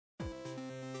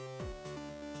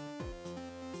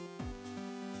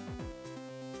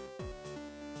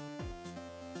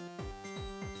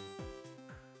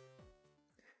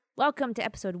Welcome to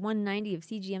episode 190 of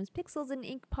CGM's Pixels and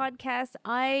Ink podcast.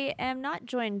 I am not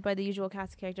joined by the usual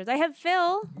cast of characters. I have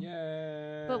Phil,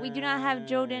 Yay. but we do not have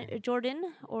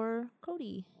Jordan or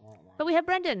Cody. But we have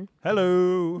Brendan,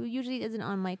 Hello. who usually isn't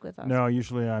on mic with us. No,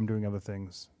 usually I'm doing other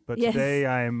things. But Yes. today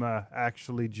I'm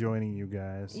actually joining you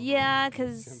guys. Yeah, I'm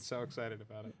because so excited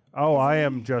about it. Oh, I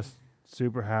am just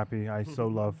super happy. I so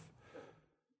love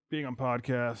being on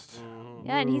podcast.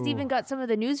 yeah, and he's Ooh. even got some of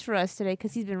the news for us today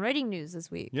because he's been writing news this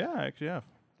week. Yeah, actually, yeah.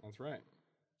 That's right.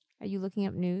 Are you looking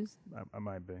up news? I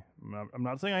might be. I'm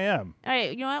not saying I am. All right,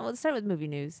 you know what? Let's start with movie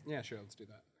news. Yeah, sure. Let's do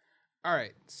that. All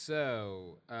right.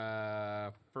 So,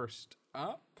 first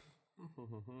up, which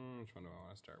one do I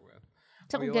want to start with?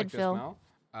 Something you good, like this, Phil.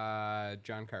 Mel?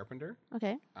 John Carpenter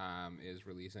Okay. is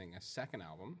releasing a second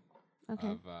album Okay.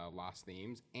 of Lost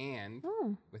Themes, and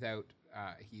Oh. without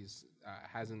he's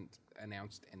hasn't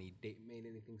announced any date, made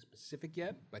anything specific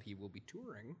yet, but he will be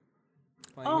touring,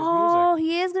 playing Oh, his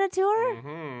music. he is gonna tour.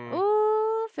 Mm-hmm.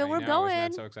 Ooh, Phil, we're Isn't going.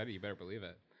 that so excited? You better believe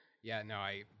it. Yeah, no,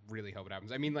 I really hope it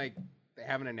happens. I mean, like, they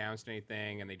haven't announced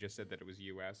anything, and they just said that it was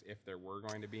U.S. if there were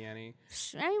going to be any.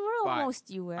 I mean, we're But almost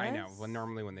U.S. I know. Well,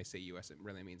 normally when they say U.S., it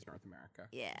really means North America.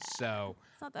 Yeah. So,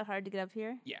 It's not that hard to get up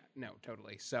here. yeah, no,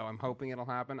 totally. So I'm hoping it'll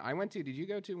happen. Did you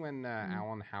go to when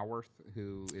Alan Howarth,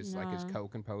 who is like his No.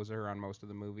 co-composer on most of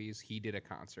the movies, he did a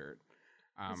concert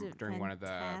Was it during one of the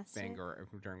fantastic?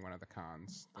 during one of the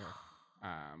cons.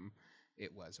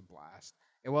 It was a blast.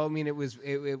 Well, I mean, it was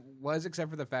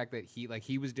except for the fact that he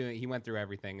went through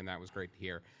everything, and that was great to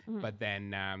hear. Mm-hmm. But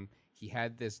then he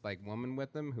had this like woman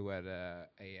with him who had a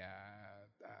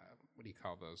what do you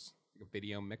call those? Like a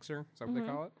video mixer, is that what they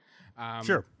call it?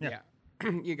 Sure, yeah.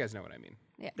 You guys know what I mean.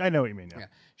 I know what you mean. Yeah. Yeah,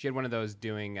 she had one of those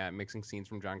doing mixing scenes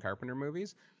from John Carpenter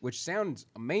movies, which sounds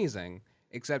amazing.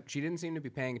 Except she didn't seem to be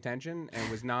paying attention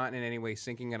and was not in any way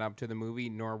syncing it up to the movie,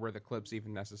 nor were the clips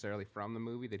even necessarily from the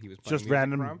movie that he was playing Just music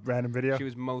from. random video. She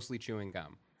was mostly chewing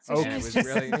gum. So And she it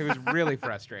was was really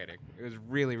frustrating. It was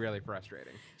really, really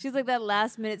frustrating. She's like that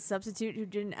last minute substitute who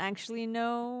didn't actually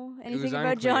know It was anything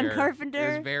about John unclear. Carpenter.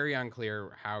 It was very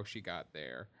unclear how she got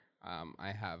there.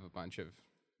 I have a bunch of,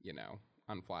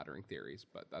 unflattering theories,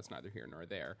 but that's neither here nor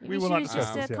there. Maybe will she not was discuss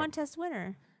just this a yet. contest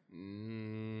winner.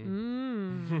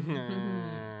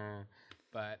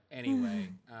 But anyway,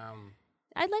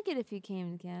 I'd like it if he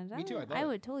came to Canada. Me too, I'd love I it.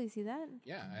 would totally see that.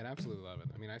 yeah, I'd absolutely love it.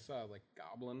 I mean, I saw like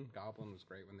Goblin. Goblin was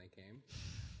great when they came.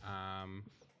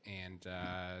 And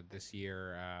this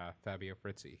year, Fabio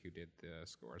Frizzi, who did the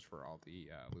scores for all the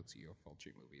Lucio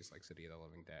Fulci movies, like City of the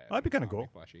Living Dead, That'd be kinda Zombie cool.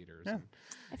 Flesh Eaters. Yeah. And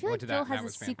I feel like went to Phil that, and has that a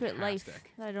was secret life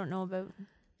fantastic. that I don't know about.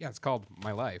 Yeah, it's called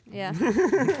My Life. Yeah.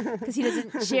 Because he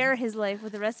doesn't share his life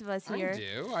with the rest of us I here.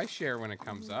 do. I share when it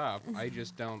comes up. I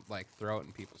just don't like throw it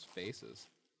in people's faces.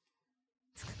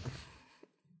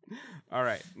 All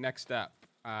right, next up,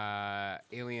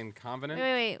 Alien Covenant.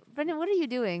 Wait. Brendan, what are you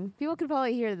doing? People could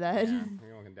probably hear that. Yeah,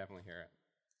 anyone can definitely hear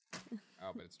it. Oh,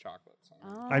 but it's chocolate. So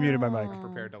I'm I muted my mic.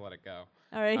 prepared to let it go.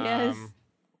 All right, yes.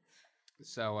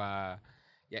 So,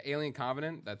 Alien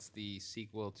Covenant. That's the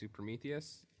sequel to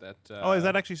Prometheus. That Is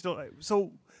that actually still?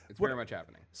 So it's what- very much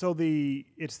happening. So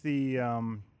it's the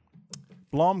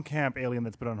Blomkamp Alien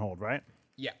that's been on hold, right?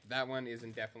 Yeah, that one is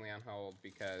indefinitely on hold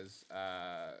because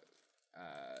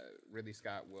Ridley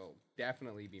Scott will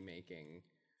definitely be making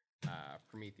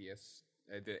Prometheus,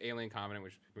 the Alien Covenant,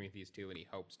 which is Prometheus 2, and he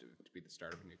hopes to be the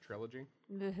start of a new trilogy.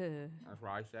 That's what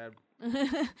I said.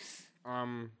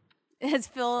 It's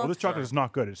Phil. Oh, this chocolate is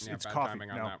not good. It's Yeah, it's bad coffee.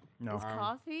 timing on No, that. no. It's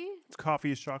coffee? It's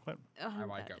coffee is chocolate. Oh, I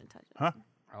like God, it. didn't touch it. Huh?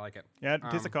 I like it. Yeah, it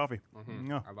tastes like coffee.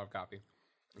 No, I love coffee.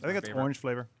 I think it's orange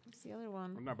flavor. What's the other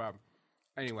one? Not bad.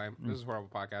 Anyway, this is horrible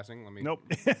podcasting. Let me. Nope.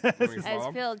 Let me As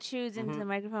follow. Phil chews into the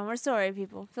microphone. We're sorry,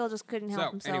 people. Phil just couldn't help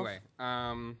So himself. anyway,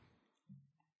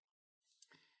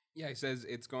 yeah, he says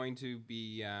it's going to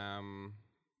be.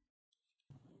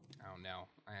 Oh no,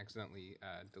 I accidentally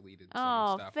deleted some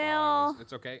Oh, stuff. Phil.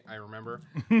 It's okay, I remember.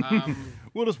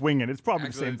 We'll just wing it. It's probably the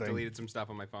Actually, same I thing. deleted some stuff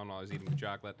on my phone while I was eating the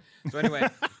chocolate. So anyway,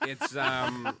 it's yeah,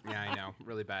 I know,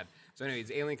 really bad. So anyway,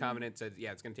 it's Alien Covenant says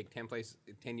it's going to take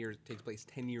 10 years. Takes place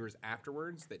 10 years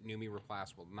afterwards. That Noomi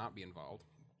Rapace will not be involved.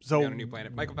 So on a new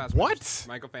planet. Michael Fassbender. what?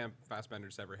 Michael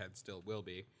Fassbender's Severhead still will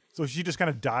be So she just kind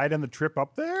of died on the trip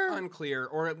up there? unclear,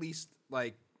 or at least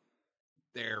like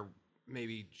they're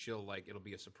maybe she'll like it'll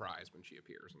be a surprise when she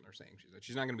appears, and they're saying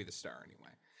she's not going to be the star anyway.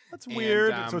 That's And,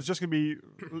 weird. So it's just going to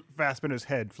be Fassbender's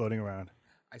head floating around.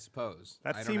 I suppose.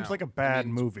 That I don't seems know. like a bad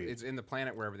it's- movie. It's in the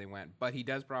planet wherever they went, but he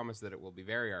does promise that it will be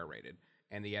very R-rated,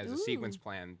 and he has a sequence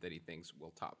plan that he thinks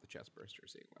will top the chestburster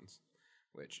sequence,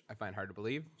 which I find hard to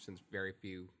believe since very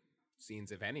few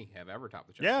scenes, if any, have ever topped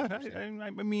the Yeah, chart. I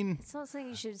mean, It's not something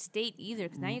you should state either,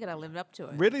 because now you got to live up to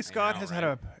it. Ridley Scott know, has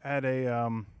right? had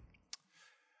a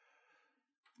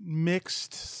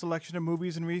mixed selection of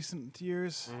movies in recent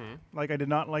years. Like I did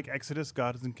not like Exodus: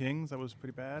 Gods and Kings. That was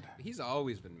pretty bad. He's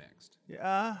always been mixed.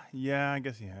 Yeah, I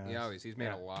guess he has. He's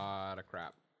made a lot of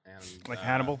crap. And Like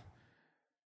Hannibal.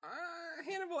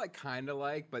 Hannibal, I kind of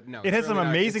like, but no, It it's has some certainly not-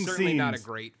 amazing it's certainly not a scenes.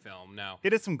 great film. No,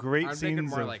 It has some great I'm scenes. thinking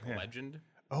more of- like yeah. Legend.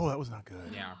 Oh, that was not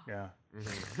good. Yeah. Yeah.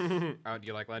 Oh, do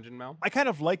you like Legend, Mel? I kind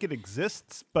of like it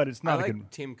exists, but it's I not a like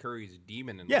good. Tim Curry's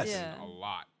demon in Yes. Legend Yeah. a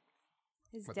lot,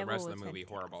 His but the devil rest of was the movie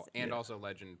horrible. fantastic. And also,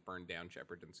 Legend burned down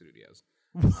Shepperton Studios,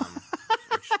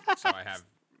 so I have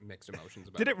mixed emotions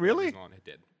about. Did it for that really? reason alone. It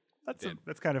did.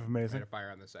 That's kind of Light amazing. a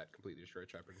fire on the set, completely destroyed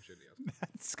Shepperton Studios.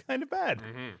 That's kind of bad.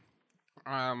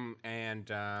 What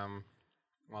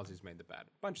else he's made the bad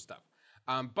bunch of stuff.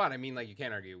 But I mean, like you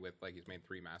can't argue with like he's made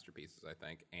 3 masterpieces, I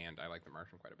think, and I like The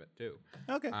Martian quite a bit too.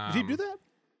 Okay. Did he do that?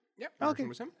 Yep, Okay. Martian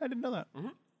was him. I didn't know that. I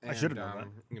And, should have known that.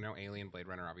 You know, Alien, Blade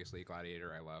Runner, obviously,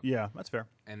 Gladiator, I love. Yeah, that's fair.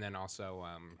 And then also,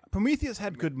 Prometheus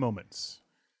had good moments.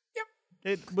 Yep.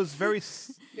 It was very.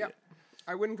 yeah,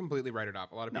 I wouldn't completely write it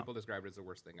off. A lot of people describe it as the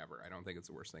worst thing ever. I don't think it's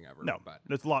the worst thing ever. No, but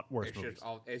there's a lot worse it's movies.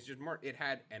 it's just more. It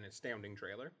had an astounding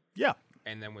trailer, Yeah,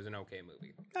 and then was an okay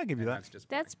movie. I'll give you And that. That's just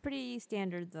That's pretty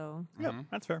standard, though. Yeah,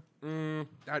 that's fair.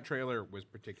 that trailer was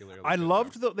particularly. I good,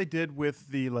 loved though. what they did with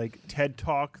the like TED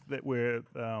Talk that where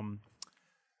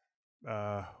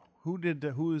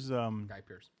who's Guy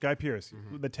Pearce. Guy Pearce,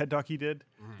 the TED Talk he did,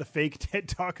 the fake TED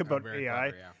Talk about Very AI,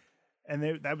 clever, yeah.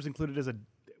 and that was included as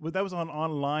that was on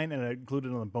online and it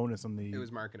included on the bonus on the. It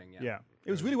was marketing, yeah. yeah,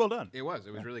 it was really well done. It was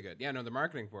really good. Yeah, no, the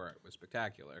marketing for it was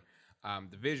spectacular.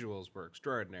 The visuals were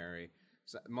extraordinary.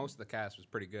 So most of the cast was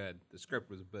pretty good. The script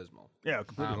was abysmal. Yeah,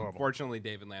 completely horrible. Fortunately,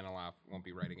 David Lindelof won't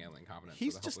be writing Alien Covenant.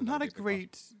 He's so just hopefully not a that'll be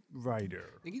great writer.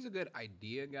 I think he's a good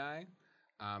idea guy.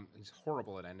 He's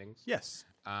horrible at endings. Yes,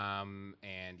 And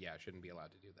yeah, shouldn't be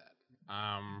allowed to do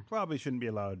that. probably shouldn't be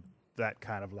allowed that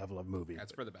kind of level of movie.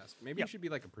 That's for the best. Maybe he should be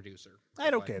like a producer.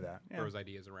 I'd Just, okay like, that, yeah. Throws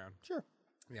ideas around. Sure.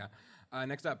 Yeah.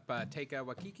 Next up, Taika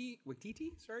Waititi,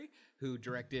 who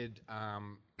directed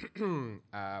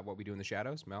What We Do in the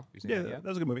Shadows. Mel, you seen Yeah, that yet? that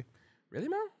was a good movie. Really,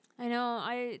 Mel? I know.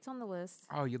 It's on the list.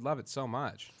 Oh, you'd love it so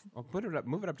much. Well,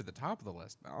 move it up to the top of the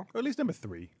list, Mel. Or at least number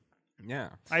 3. Yeah.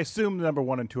 I assume number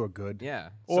 1 and 2 are good. Yeah.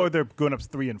 Or they're going up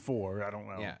 3 and 4. I don't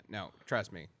know. Yeah. No,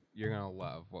 trust me. You're going to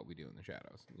love What We Do in the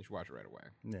Shadows. You should watch it right away.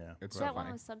 Yeah. It's Is so that funny.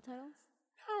 one with subtitles?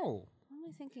 No. What am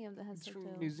I thinking of that has It's from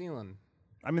subtitles? New Zealand.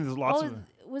 I mean, there's lots Oh, of.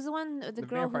 was the one the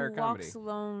girl who vampire comedy. walks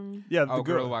alone? Yeah, the Oh,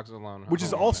 Girl girl. Who Walks Alone. Which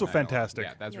is Alone also in the Night. fantastic.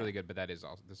 Yeah, that's Yeah. really good, but that is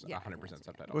also this is Yeah, 100% that's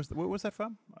subtitle. Where was that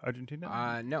from?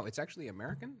 Argentina? No, it's actually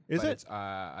American. Is but it?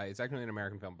 It's actually an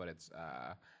American film, but it's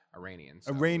Iranian.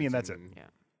 So Iranian, it's that's it. in Yeah.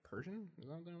 Persian? Is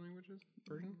that what their language is?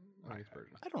 Persian? I think it's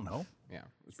Persian. I don't know. Yeah, it's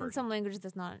It's in Persian. some language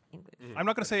that's not English. I'm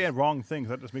not going to say wrong things.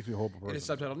 That just makes me a horrible person. It is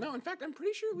subtitled. No, in fact, I'm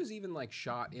pretty sure it was even like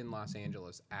shot in Los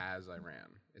Angeles as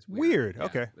Iran. It's Weird, Yeah,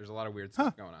 okay. There's a lot of weird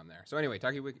stuff going on there. So anyway,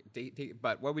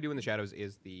 but What We Do in the Shadows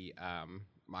is the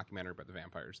mockumentary about the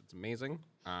vampires. It's amazing.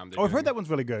 Oh, I've heard that one's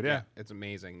really good. Yeah. it's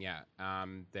amazing. Yeah,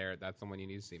 that's the one you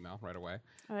need to see, Mel, right away.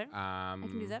 All right. I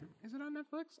can do that. Is it on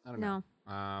Netflix? I don't No. know.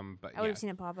 But I would yeah, have seen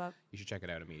it pop up. you should check it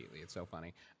out immediately. It's so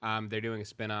funny. They're doing a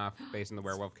spin-off based on the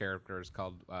werewolf characters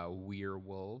called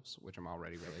Werewolves, which I'm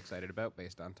already really excited about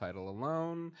based on title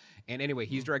alone. And anyway,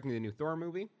 he's directing the new Thor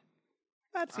movie.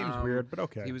 That seems weird, but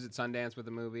okay. He was at Sundance with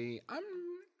the movie.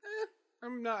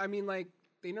 I'm not. I mean, like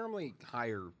they normally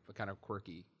hire kind of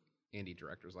quirky indie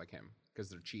directors like him because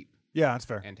they're cheap yeah, that's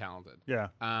fair. and talented. Yeah.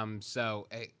 So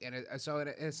in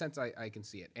a sense, I can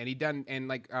see it. And he done and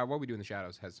like What We Do in the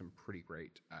Shadows has some pretty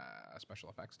great special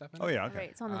effects stuff in it. Oh, yeah, All okay. right,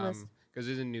 it's on the list. Because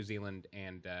it's in New Zealand,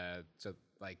 and so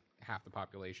like half the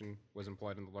population was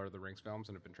employed in the Lord of the Rings films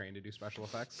and have been trained to do special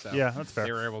effects. So Yeah, that's fair.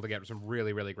 They were able to get some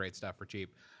really, really great stuff for cheap.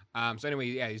 So anyway,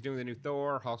 yeah, he's doing the new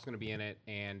Thor. Hulk's going to be in it,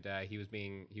 and he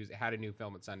had a new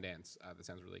film at Sundance that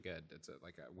sounds really good. It's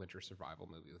like a winter survival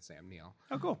movie with Sam Neill.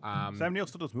 Oh, cool. Sam Neill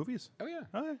still does movies? Oh yeah.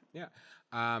 Oh,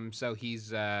 Yeah. So he's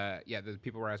the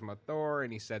people were asking about Thor,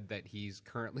 and he said that he's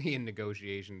currently in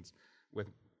negotiations with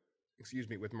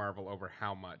Marvel over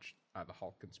how much the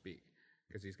Hulk can speak,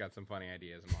 because he's got some funny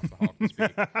ideas and wants the Hulk to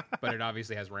speak. But it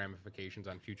obviously has ramifications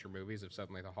on future movies if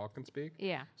suddenly the Hulk can speak.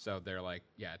 Yeah. So they're like,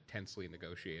 tensely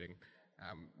negotiating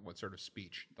what sort of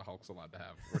speech the Hulk's allowed to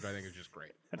have, which I think is just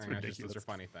great. That's I think ridiculous. It's a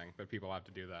funny thing, but people have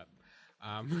to do that.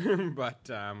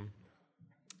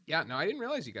 Yeah, no, I didn't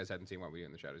realize you guys hadn't seen What We Do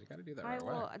in the Shadows. You got to do that I right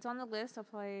away. will. It's on the list. I'll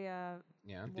probably. Yeah.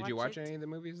 Did you watch watch it. any of the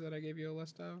movies that I gave you a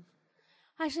list of?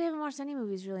 Actually, I haven't watched any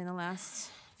movies really in the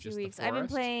last few Just the weeks. I've been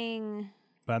Forest? playing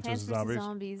Plants Plants vs. vs. Zombies.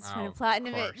 Zombies, Oh, trying to of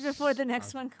platinum it course, before the next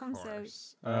of one comes out.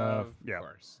 course, Yeah. Of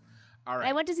course. All right.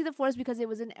 I went to see The Forest because it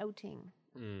was an outing.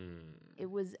 Mm, It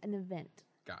was an event.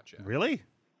 gotcha. Really?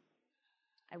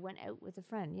 I went out with a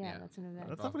friend. Yeah, Yeah. that's an event.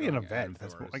 That's Well, not really an going event.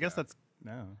 That's outdoors, I guess yeah. that's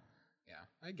no. Yeah,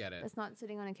 I get it. That's not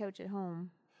sitting on a couch at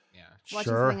home Yeah.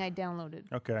 watching Sure. something I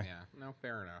downloaded. Okay. Yeah. No,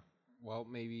 fair enough. Well,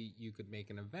 maybe you could make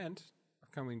an event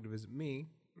of coming to visit me.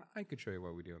 I could show you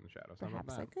what we do in the shadows. How about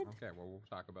Perhaps I that? could. Okay. Well, we'll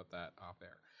talk about that off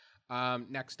air.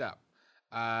 Next up,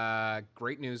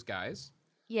 great news, guys.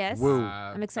 Yes, Woo.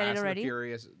 I'm excited Fast and the already.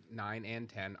 Furious 9 and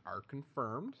 10 are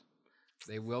confirmed.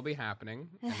 They will be happening,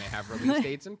 and they have release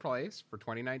dates in place for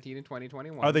 2019 and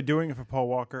 2021. Are they doing it for Paul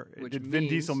Walker? Which Did Vin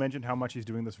Diesel means- mention how much he's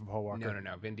doing this for Paul Walker?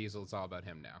 No. Vin Diesel, it's all about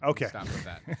him now. Okay. Stop with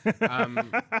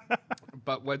that.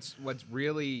 But what's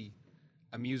really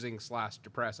amusing /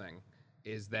 depressing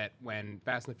is that when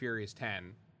Fast and the Furious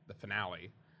 10, the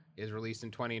finale, is released in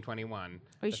 2021,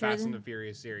 Are you the sure Fast and then? the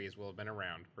Furious series will have been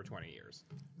around for 20 years.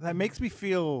 That makes me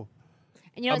feel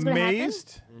And you know what's going to happen?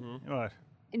 amazed. Mm-hmm. What?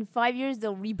 In 5 years,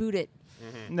 they'll reboot it.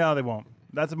 No, they won't.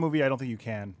 That's a movie I don't think you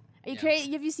can. Are you Yeah.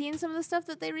 crazy? Have you seen some of the stuff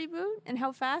that they reboot and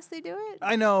how fast they do it?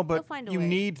 I know, but find a you way.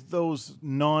 need those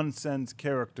nonsense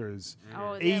characters Oh, that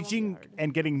won't be aging hard.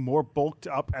 and getting more bulked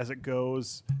up as it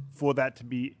goes for that to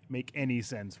be make any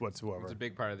sense whatsoever. It's a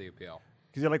big part of the appeal.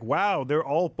 Because you're like, wow, they're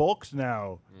all bulked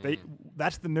now.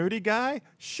 That's the nerdy guy?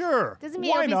 Sure. Doesn't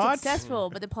mean Why it'll be not? successful,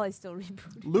 but they'll probably still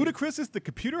reboot. Ludacris is the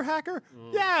computer hacker?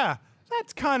 Yeah,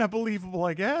 that's kind of believable,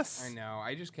 I guess. I know.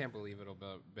 I just can't believe it'll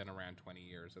been around 20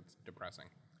 years. It's depressing.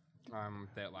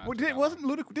 That last. Well, didn't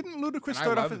Ludacris And I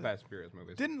start love off the as, Fast and Furious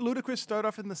movies. didn't Ludacris start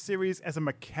off in the series as a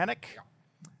mechanic?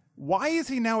 Why is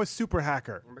he now a super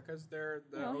hacker? Because they're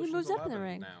the Well, he Ocean's moves up in the 11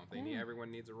 rank. now. They need everyone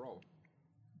needs a role.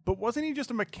 But wasn't he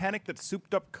just a mechanic that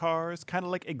souped up cars, kind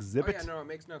of like Oh Exhibit? yeah, no, it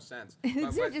makes no sense.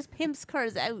 It's But just pimps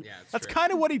cars out. yeah, it's That's true.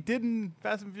 kind of what he did in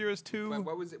Fast and Furious 2.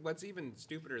 But what's even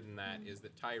stupider than that is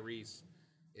that Tyrese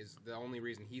is the only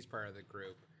reason he's part of the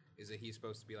group is that he's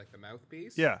supposed to be like the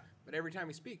mouthpiece. Yeah. But every time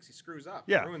he speaks, he screws up.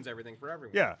 Yeah. Ruins everything for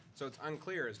everyone. Yeah. So it's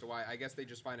unclear as to why. I guess they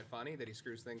just find it funny that he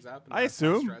screws things up. And I adds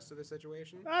more assume. stress to the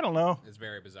situation. I don't know. It's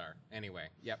very bizarre. Anyway,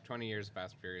 yep, 20 years of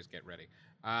Fast and Furious. Get ready.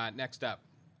 Next up.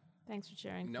 Thanks for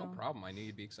sharing. No Phil. problem. I knew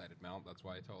you'd be excited, Mel. That's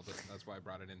why I told it. That's why I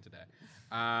brought it in today.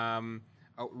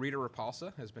 Rita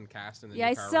Repulsa has been cast in the Yeah,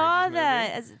 new I Power saw Rangers that.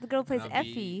 movie. As the girl plays And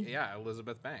that'll Effie. be- yeah,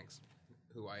 Elizabeth Banks,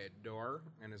 who I adore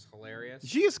and is hilarious.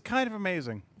 She is kind of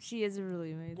amazing. She is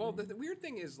really amazing. Well, the weird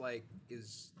thing is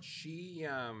she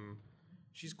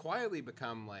she's quietly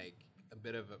become like a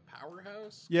bit of a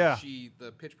powerhouse. Yeah.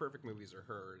 The Pitch Perfect movies are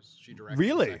hers. She directed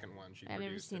Really? the second one. She I've never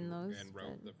produced seen and, those, and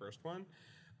wrote but- the first one.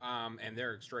 And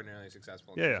they're extraordinarily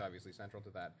successful. And Yeah, she's yeah. obviously central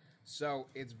to that. So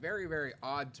it's very, very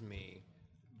odd to me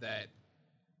that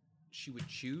she would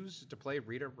choose to play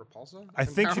Rita Repulsa. I in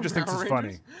think she Power- just thinks Power it's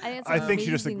Rangers. funny. it's I think she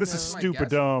just amazing, thinks this is though. My stupid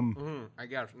guess. dumb. Mhm. I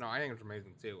guess no. I think it's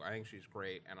amazing too. I think she's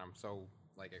great, and I'm so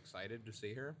like excited to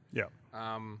see her. Yeah.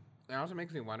 It also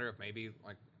makes me wonder if maybe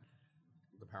like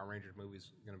the Power Rangers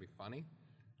movie's going to be funny,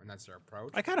 and that's their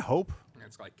approach. I kind of hope. And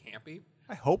it's like campy.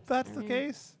 I hope that's the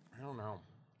case. I don't know.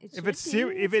 It If should it's be.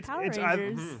 if it's Power it's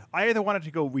Rangers. I either want it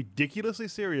to go ridiculously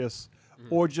serious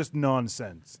or just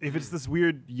nonsense. If it's this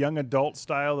weird young adult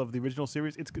style of the original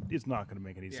series, it's not going to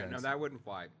make any Yeah, sense. no, that wouldn't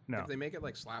fly. No. If they make it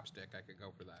like slapstick, I could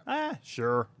go for that.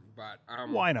 Sure. But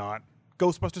Why not?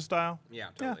 Ghostbuster style. Yeah,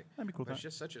 totally. that'd be cool. But it's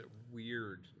just such a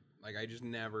weird. Like I just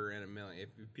never in a million. If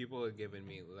people had given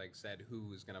me like said who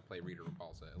was going to play Rita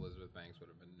Repulsa, Elizabeth Banks would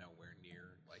have been nowhere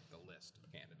near like the list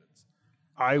of candidates.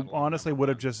 I honestly would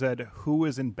have just said, who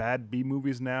is in bad B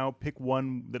movies now? Pick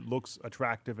one that looks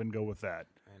attractive and go with that.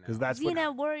 Because that's what.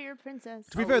 Xena, warrior princess.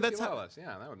 To be fair, Lucy that's how. Lawless.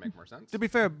 Yeah, that would make more sense. To be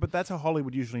fair, but that's how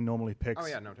Hollywood usually normally picks. Oh,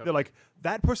 yeah, no, They're totally. like,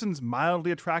 that person's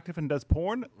mildly attractive and does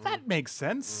porn. That makes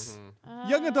sense.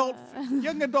 Young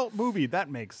adult movie. That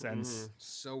makes sense.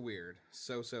 So weird.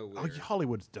 So Oh, weird.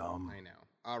 Hollywood's dumb. I know.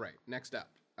 All right, next up.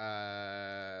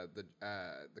 The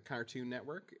Cartoon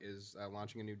Network is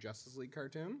launching a new Justice League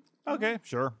cartoon. Okay,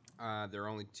 sure. There are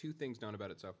only two things known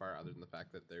about it so far, other than the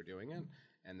fact that they're doing it,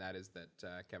 and that is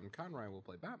that Kevin Conroy will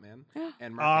play Batman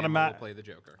and Mark Hamill will play the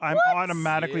Joker. I'm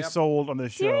automatically Yep. sold on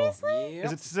this show. Seriously? Yep.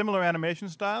 Is it similar animation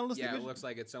style? As the Yeah, it original? looks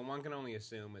like it. So one can only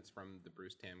assume it's from the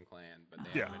Bruce Timm clan, but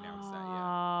they Yeah. haven't announced that yet.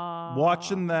 Aw.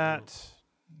 Watching that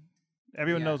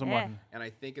Everyone Yeah. knows I'm Yeah. watching. And I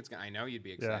think it's gonna. I know you'd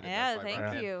be excited. Yeah, that's why I thank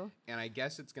brought it in. you. And I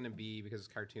guess it's gonna be because it's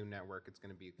Cartoon Network. It's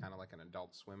gonna be kind of like an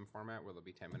Adult Swim format where there'll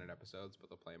be 10-minute episodes, but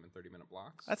they'll play them in 30-minute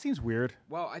blocks. That seems weird.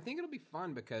 Well, I think it'll be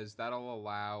fun because that'll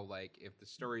allow, like, if the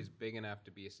story's big enough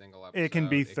to be a single episode, It can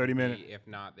be 30 minute. If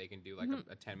not, they can do like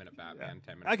a 10-minute Batman,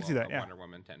 10-minute I can see that, yeah. Wonder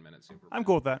Woman, 10-minute Superman. I'm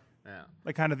cool with that. Yeah,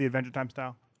 Like kind of the Adventure Time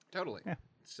style. totally. Yeah.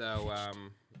 So,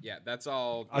 yeah, that's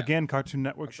all. Yeah, Again, Cartoon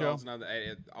Network that's all show. it's known.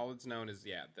 All it's known is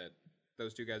that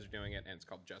those two guys are doing it, and it's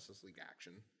called Justice League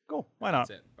Action. Cool. Why not?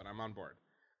 That's it. But I'm on board.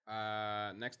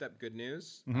 Next up, good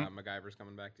news. Mm-hmm. MacGyver's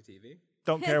coming back to TV.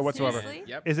 Don't care whatsoever. Seriously?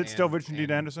 Yep. Is it still and- Richard Dean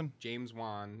and Anderson? James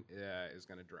Wan is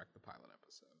going to direct the pilot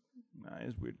episode.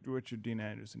 Is Richard Dean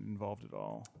Anderson involved at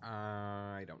all?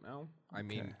 I don't know. I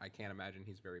mean, Okay. I can't imagine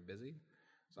he's very busy.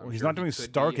 So I'm Well, he's sure not he doing could be if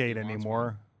he Stargate wants anymore.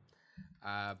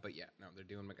 one. But yeah, no, they're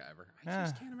doing MacGyver. I Ah.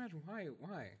 just can't imagine why.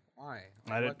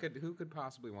 I Like, who could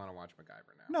possibly want to watch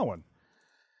MacGyver now? No one.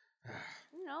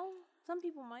 No, some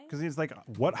people might. Because he's like,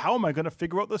 what? How am I going to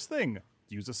figure out this thing?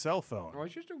 Use a cell phone. Well,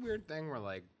 it's just a weird thing where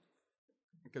like,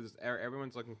 because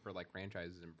everyone's looking for like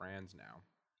franchises and brands now,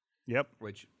 Yep.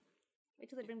 which Wait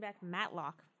till they bring back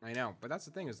Matlock. I know. But that's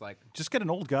the thing is like, Just get an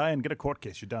old guy and get a court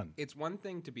case. You're done. it's one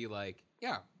thing to be like,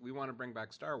 yeah, we want to bring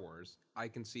back Star Wars. I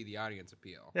can see the audience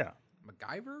appeal. Yeah.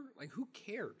 MacGyver, like, who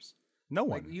cares? No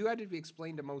Like, one. you had to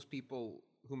explain to most people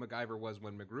who MacGyver was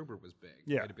when MacGruber was big.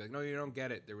 You Yeah. had to be like, no, you don't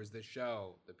get it. There was this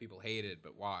show that people hated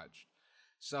but watched.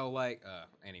 So, like,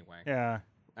 anyway, Yeah.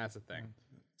 that's the thing.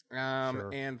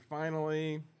 Sure. And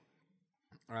finally,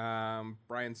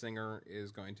 Bryan Singer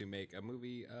is going to make a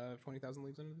movie of 20,000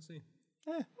 Leagues Under the Sea.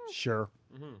 Sure.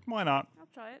 Mm-hmm. Why not? I'll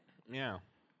try it. Yeah.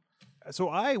 So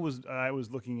I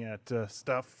was looking at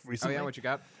stuff Oh, recently. yeah, what you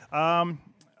got?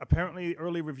 Apparently,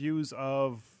 early reviews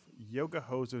of Yoga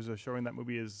Hosers are showing that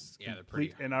movie is Yeah, they're pretty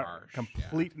complete harsh,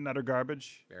 complete and utter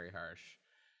garbage. Very harsh.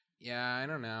 Yeah, I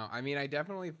don't know. I mean, I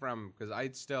definitely because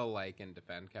I'd still like and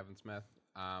defend Kevin Smith.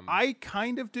 I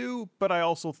kind of do, but I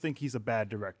also think he's a bad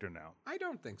director now. I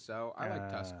don't think so. I like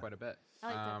Tusk quite a bit. I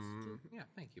like Tusk, too. Yeah,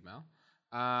 thank you, Mel.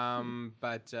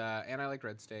 But and I like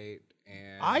Red State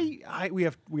and We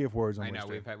have words on I know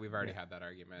Wednesday. we've already had that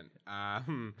argument.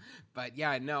 But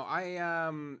yeah, no, I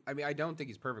mean I don't think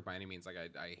he's perfect by any means. Like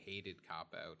I hated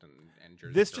Cop Out and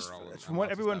Jersey This Girl just and from what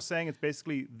lots of everyone's stuff. saying, it's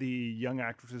basically the young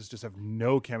actresses just have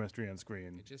no chemistry on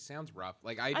screen. It just sounds rough.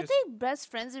 Like Aren't just they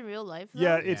best friends in real life? Though?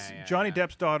 Yeah, it's yeah, Johnny yeah.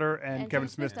 Depp's daughter and And Kevin Kevin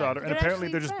Smith's Smith's daughter, daughter. and They're apparently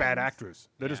actually they're just bad friends. actors.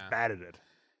 They're just Yeah. bad at it.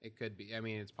 it could be. I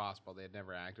mean, it's possible they had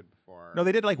never acted before. No,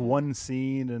 they did like one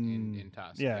scene in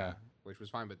Tusk. yeah. Which was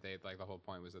fine, but like the whole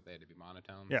point was that they had to be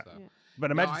monotone. Yeah. So. Yeah. But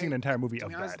imagine seeing an entire movie To of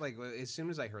be honest, that. like as soon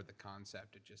as I heard the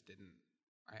concept, it just didn't.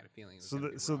 I had a feeling. It was So,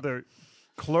 gonna be so rough. they're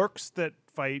clerks that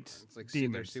fight It's like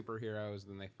demons. they're superheroes,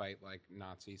 then they fight like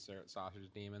Nazi sausage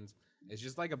demons. It's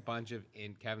just like a bunch of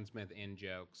Kevin Smith in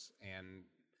jokes, and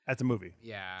That's a movie.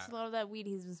 yeah. It's a lot of that weed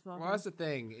he's been smoking. Well, that's the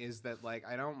thing is that like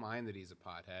I don't mind that he's a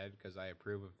pothead because I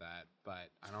approve of that, but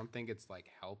I don't think it's like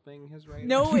helping his writing.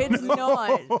 No, it's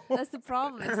not. That's the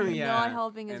problem. It's yeah. not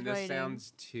helping his and this writing.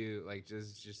 sounds too like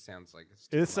just sounds like it's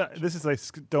too This much. this is like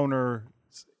stoner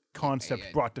concept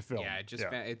Yeah, brought to film. Yeah,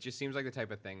 it just seems like the type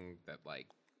of thing that like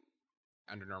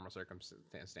under normal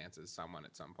circumstances, someone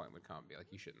at some point would come and be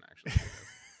like, "You shouldn't actually do this,"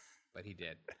 but he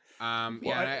did.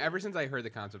 Ever since I heard the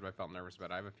concept, I felt nervous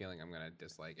about it. I have a feeling I'm gonna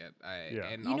dislike it.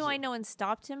 And You know, also- I know and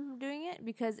stopped him from doing it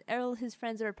because all his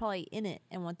friends are probably in it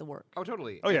and want the work Oh,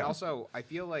 totally. Oh, And yeah. also, I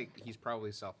feel like he's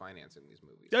probably self-financing these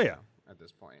movies. Oh, yeah. now At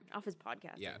this point. off his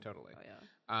podcast. Yeah, totally. Oh,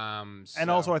 yeah. And so-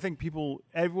 also, I think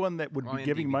everyone that would Well, be and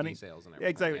giving DVD money, sales and yeah, everything,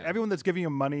 exactly. yeah. Everyone that's giving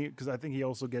him money, because I think he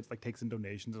also gets like takes in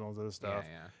donations and all this other stuff.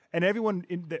 yeah. And everyone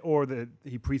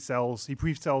he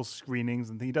pre-sells screenings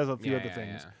and he does a few Yeah, other yeah,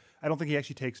 things. yeah. I don't think he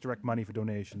actually takes direct money for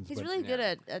donations. He's but really good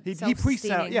at he pre-sell,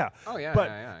 self-sustaining. yeah. Oh, yeah, But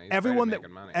yeah, yeah. He's great at everyone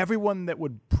making money. everyone that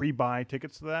would pre-buy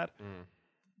tickets to that,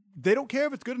 they don't care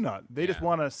if it's good or not. They just Yeah.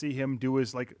 want to see him do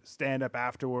his like stand-up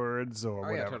afterwards or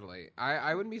Oh, whatever. yeah, totally.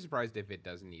 I wouldn't be surprised if it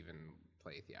doesn't even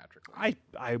play theatrically.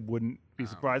 I wouldn't be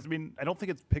surprised. I mean, I don't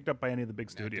think it's picked up by any of the big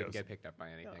No, it didn't studios. get picked up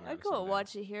by anything. I'd go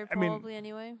watch it here I mean- probably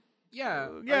anyway.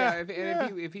 Yeah, yeah,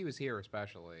 If he was here,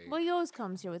 especially. Well, he always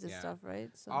comes here with his Yeah. stuff, right?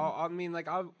 So I mean, like,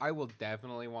 I will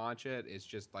definitely watch it. It's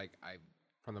just like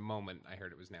from the moment I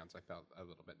heard it was announced, I felt a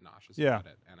little bit nauseous Yeah. about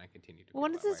it, and I continue to. Well,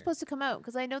 when feel is that this way. supposed to come out?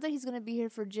 Because I know that he's going to be here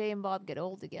for Jay and Bob Get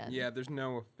Old again. Yeah, there's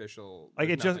no official. Like,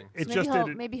 there's it just- nothing. it So just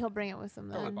did. maybe he'll bring it with him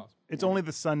Totally then. possible. It's only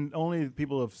only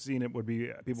people who have seen it would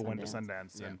be people went to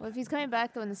Sundance. Sundance. Yeah. And, Well, if he's coming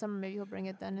back though in the summer, maybe he'll bring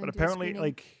it then. but and do a apparently, screening.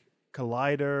 like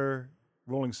Collider,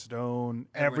 Rolling Stone,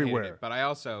 Everyone hated everywhere. it, but I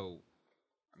also,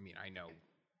 I mean, I know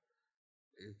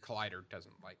Collider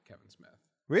doesn't like Kevin Smith.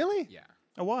 Really? Yeah.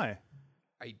 Oh, why?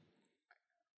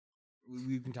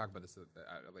 We can talk about this at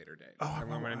a later date. Oh,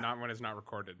 when it's not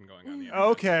recorded and going on the internet.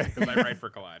 Okay. Because I write for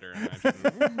Collider. And I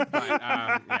shouldn't. But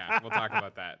yeah, we'll talk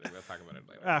about that. We'll talk about it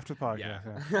later. After the podcast. Yeah.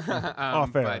 Yeah.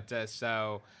 Off air.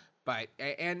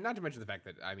 And not to mention the fact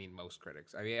that most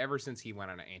critics. Ever since he went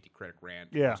on an anti-critic rant,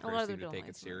 Yeah. most A lot critics of them seem to don't take like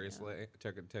it Smart, yeah. seriously.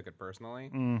 Took it personally,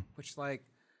 Mm. which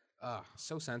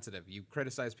so sensitive. You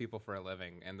criticize people for a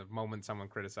living, and the moment someone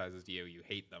criticizes you, you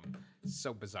hate them. It's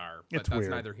so bizarre. But It's that's weird.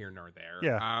 neither here nor there.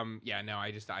 Yeah. No, I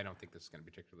don't think this is going to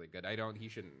be particularly good. He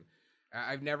shouldn't.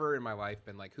 I've never in my life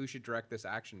been like, who should direct this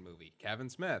action movie? Kevin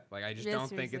Smith. I just Yeah, don't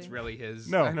think it's seriously. really his.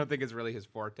 No. I don't think it's really his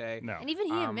forte. No. And even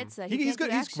he admits that He's can't do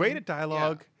good. He's great action. at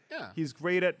dialogue. Yeah. He's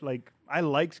great at I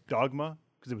liked Dogma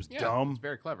because it was Yeah, dumb. It's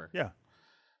very clever. Yeah.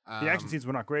 The action scenes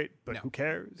were not great, but no. who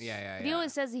cares? Yeah. But he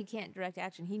always says he can't direct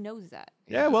action. He knows that.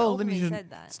 Yeah, well, then openly you should said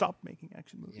that. stop making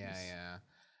action movies. Yeah.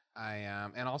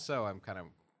 And also I'm kind of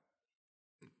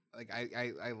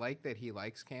I like that he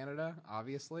likes Canada,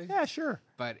 obviously. Yeah, sure.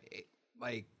 But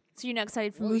So you're not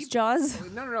excited for Well, Moose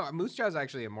Jaws? no. Moose Jaws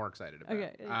actually I'm more excited about.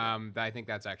 Okay. I think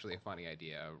that's actually a funny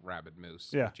idea. Rabid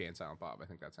Moose. Yeah. With Jay and Silent Bob. I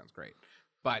think that sounds great.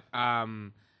 But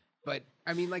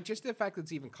just the fact that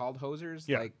it's even called Hosers.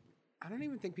 Yeah. I don't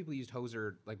even think people used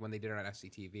Hoser when they did it on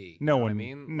SCTV. No You know what one- I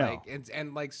mean, no.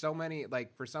 and so many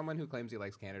for someone who claims he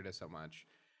likes Canada so much,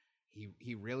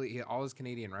 he really all his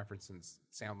Canadian references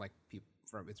sound like people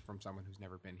from someone who's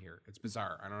never been here. It's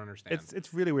bizarre. I don't understand.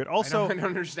 It's really weird. Also, I don't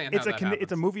understand. it's how a that it's a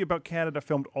happens. movie about Canada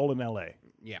filmed all in L.A.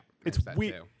 Yeah, It's there's that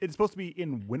weird. too. It's supposed to be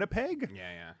in Winnipeg.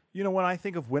 Yeah. You know, when I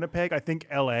think of Winnipeg, I think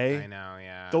L.A. I know.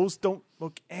 Yeah. Those don't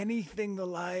look anything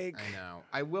alike. I know.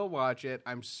 I will watch it.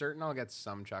 I'm certain I'll get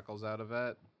some chuckles out of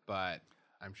it, but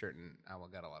I'm certain I will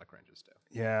get a lot of cringes too.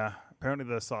 Yeah, apparently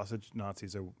the sausage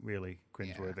Nazis are really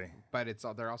cringeworthy. But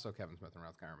they're also Kevin Smith and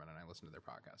Ralph Garman, and I listen to their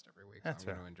podcast every week, so That's I'm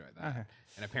going fair. to enjoy that. Okay.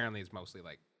 And apparently, it's mostly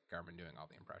Garman doing all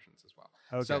the impressions as well.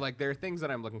 Okay. So there are things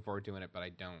that I'm looking forward to in it, but I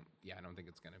don't think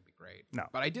it's going to be great. No.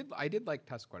 But I did like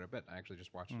Tusk quite a bit. I actually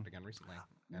just watched it again recently.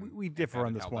 and We I differ found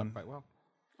on it this held up one. quite well.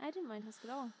 I didn't mind Tusk at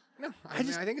all. No, I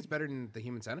think it's better than the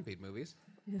Human Centipede movies.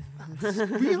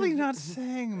 Really not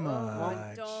saying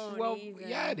much. Don't Well, even.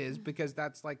 yeah, it is because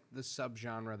that's the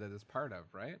subgenre that it's part of,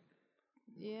 right?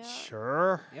 Yeah.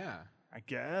 Sure, Yeah. I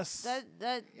guess.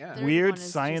 That Yeah. third Weird one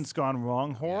is science just- gone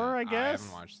wrong horror, I I guess.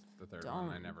 haven't watched the third one.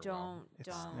 I never will.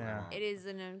 Don't. yeah. It is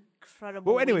an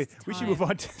incredible. Well, anyway, waste of we should time. move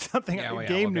on to something Yeah, well, yeah,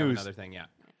 game we'll go news. Another thing, yeah.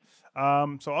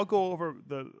 So I'll go over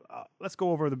the. Let's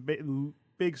go over the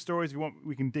big stories. If you want,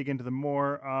 we can dig into them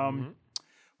more.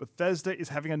 Bethesda is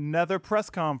having another press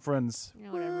conference.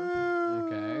 Yeah,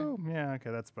 whatever. Woo! Yeah.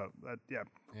 Okay. That's about that. Yeah.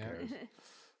 Yeah.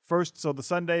 First, so the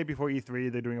Sunday before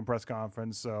E3, they're doing a press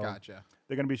conference. So Gotcha.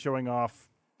 they're going to be showing off.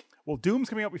 Well, Doom's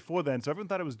coming out before then, so everyone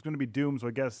thought it was going to be Doom. So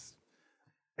I guess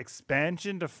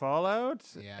expansion to Fallout,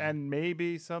 Yeah. and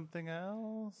maybe something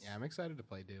else. Yeah, I'm excited to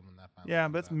play Doom when that finally Yeah,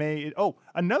 comes but that's out. May. Oh,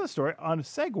 another story on a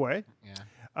segue.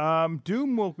 Yeah.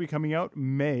 Doom will be coming out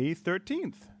May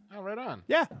 13th. Oh, right on.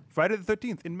 Yeah, Friday the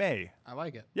 13th in May. I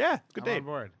like it. Yeah, good I'm date. on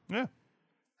board. Yeah,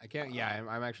 I can't. Yeah,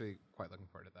 I'm actually quite looking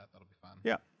forward to that. That'll be fun.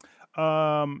 yeah.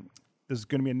 There's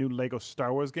going to be a new Lego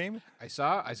Star Wars game. I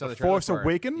saw the trailer Force for it.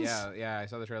 Awakens? Yeah, I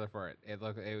saw the trailer for it. It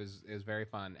was very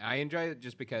fun. I enjoy it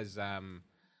just because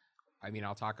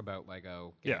I'll talk about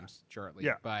Lego Yeah. games shortly.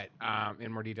 Yeah. But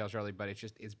in more detail shortly. But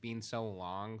it's been so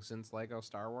long since Lego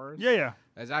Star Wars. Yeah.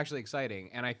 It's actually exciting,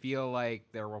 and I feel like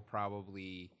there will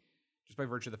probably, just by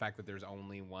virtue of the fact that there's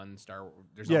only one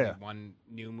only one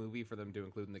new movie for them to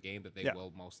include in the game, that they Yeah.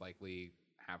 will most likely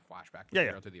have flashback Yeah,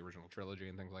 material to the original trilogy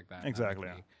and things like that. And Exactly,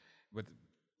 that'll be with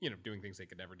doing things they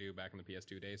could never do back in the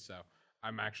PS2 days. So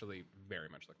I'm actually very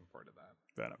much looking forward to that.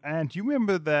 Fair enough. And do you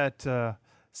remember that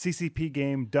CCP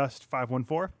game Dust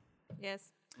 514?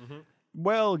 Yes.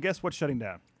 Well, guess what's shutting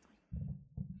down?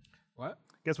 What?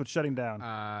 Guess what's shutting down?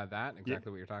 That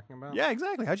exactly what you're talking about? Yeah,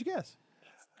 exactly. How'd you guess?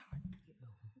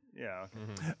 Yeah.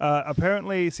 Okay.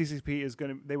 Apparently,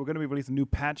 CCP they were going to be releasing a new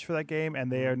patch for that game,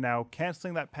 and they are now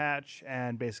canceling that patch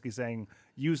and basically saying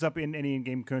use up in any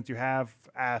in-game currency you have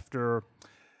after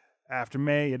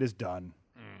May. It is done.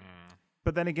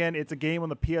 But then again, it's a game on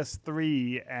the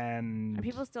PS3, and Are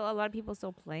a lot of people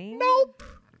still playing? nope.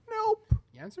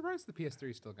 Yeah, I'm surprised the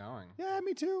PS3 is still going. Yeah,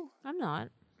 me too. I'm not.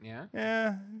 Yeah.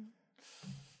 Yeah.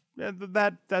 Yeah,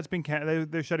 that's been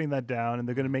they're shutting that down, and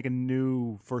they're going to make a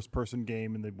new first-person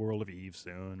game in the world of Eve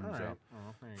soon. All So, right.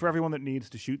 Oh, there you for everyone that needs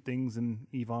to shoot things in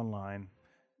Eve Online,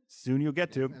 soon you'll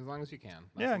get to. go. As long as you can.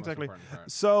 That's Yeah, the most exactly. important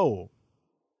part. So,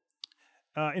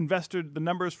 the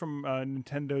numbers from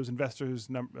Nintendo's investors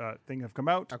thing have come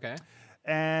out, Okay.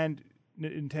 and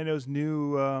Nintendo's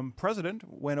new president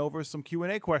went over some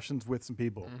Q&A questions with some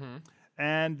people.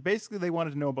 And basically they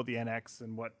wanted to know about the NX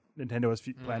and what Nintendo has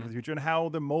planned for the future and how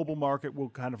the mobile market will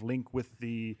kind of link with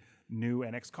the new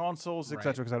NX consoles, et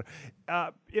cetera, et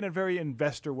cetera. In a very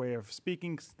investor way of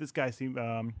speaking, this guy seemed,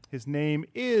 his name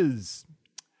is,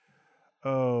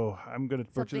 I'm going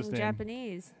to butcher this Something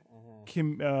name. Japanese.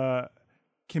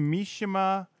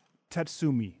 Kimishima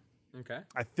Tatsumi. Okay.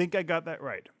 I think I got that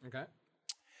right. Okay.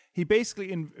 He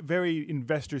basically, in very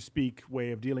investor speak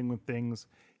way of dealing with things,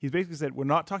 he's basically said, we're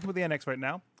not talking about the NX right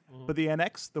now, but the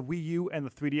NX, the Wii U, and the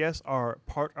 3DS are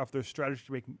part of their strategy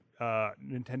to make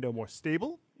Nintendo more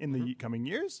stable in the coming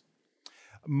years.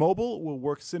 Mobile will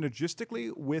work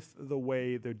synergistically with the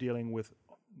way they're dealing with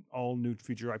all new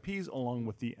future IPs, along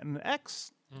with the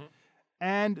NX.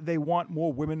 And they want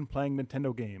more women playing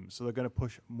Nintendo games, so they're going to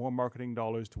push more marketing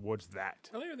dollars towards that.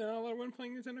 Really? Are there not a lot of women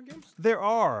playing Nintendo games? There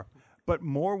are, but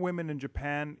more women in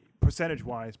Japan,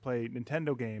 percentage-wise, play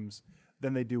Nintendo games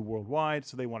than they do worldwide,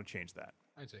 so they want to change that.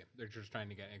 I'd say they're just trying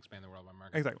to expand the worldwide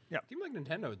market. Exactly. Yeah. Seems like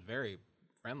Nintendo is very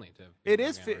friendly to. It female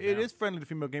is gamers it now. is friendly to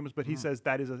female gamers, but he says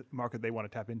that is a market they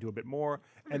want to tap into a bit more,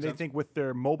 and makes they sense. think with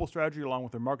their mobile strategy along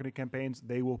with their marketing campaigns,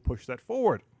 they will push that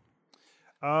forward.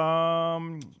 How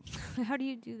do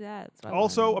you do that? That's what I wanna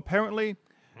Also, know. apparently,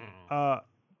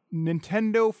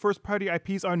 Nintendo first-party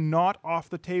IPs are not off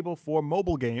the table for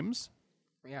mobile games.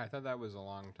 Yeah, I thought that was a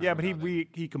long time. Yeah, but ago that-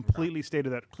 he completely stated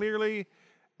that clearly,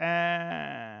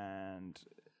 and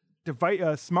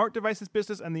smart devices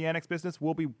business and the NX business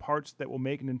will be parts that will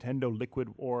make Nintendo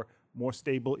liquid or more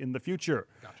stable in the future.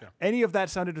 Gotcha. Any of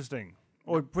that sound interesting?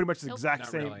 Or pretty much the Nope. exact Not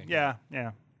same? really, Yeah.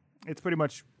 It's pretty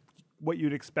much what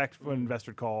you'd expect from an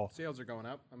investor call. Sales are going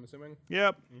up, I'm assuming.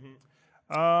 Yep.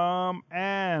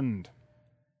 And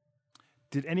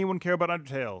did anyone care about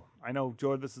Undertale? I know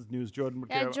Jordan. This is news. Jordan would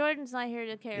care. Yeah, Jordan's not here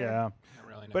to care. Yeah. Not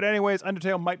really. No. But anyways,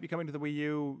 Undertale might be coming to the Wii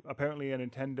U. Apparently, a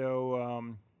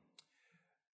Nintendo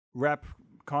rep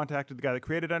contacted the guy that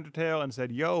created Undertale and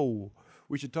said, "Yo,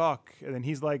 we should talk." And then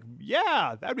he's like,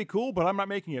 "Yeah, that'd be cool, but I'm not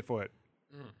making it for it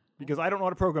because I don't know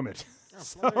how to program it."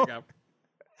 Well, there you go.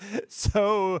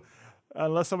 So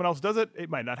unless someone else does it, it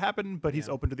might not happen. But he's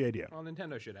open to the idea. Well,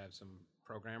 Nintendo should have some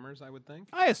programmers, I would think.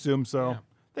 I assume so. Yeah.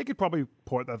 They could probably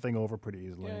port that thing over pretty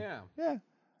easily. Yeah.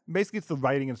 Basically, it's the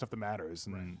writing and stuff that matters.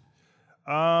 And,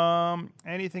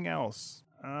 anything else?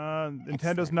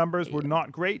 Nintendo numbers were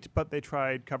not great, but they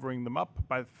tried covering them up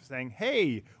by saying,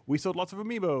 "Hey, we sold lots of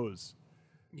amiibos."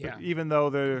 Yeah. But even though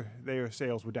their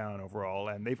sales were down overall,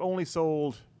 and they've only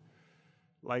sold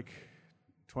like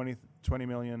 20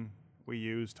 million Wii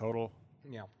U's total.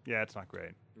 Yeah. Yeah, it's not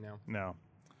great. No. No.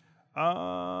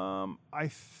 I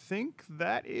think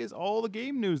that is all the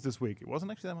game news this week. It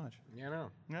wasn't actually that much. Yeah,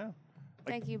 no. Yeah.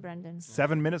 Thank you, Brendan.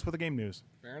 7 minutes worth of game news.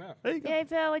 Fair enough. There you go. Yay,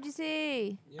 Phil, what'd you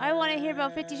see? I want to hear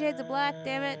about 50 Shades of Black,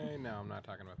 damn it. Yay. No, I'm not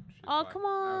talking about 50 Shades Oh, of Black. come That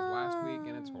was last week,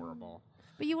 and it's on. horrible.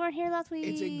 But you weren't here last week.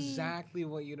 It's exactly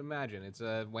what you'd imagine. It's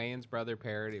a Wayans brother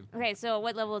parody. Okay, so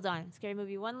what level is on? Scary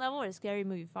Movie 1 level or Scary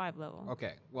Movie 5 level?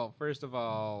 Okay, well, first of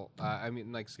all, I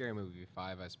mean, like Scary Movie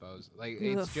 5, I suppose. Like,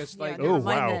 it's Oof, just yeah, like, never Oh, mind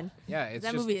wow. then. yeah, it's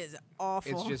That just, movie is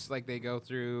awful. it's just like they go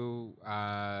through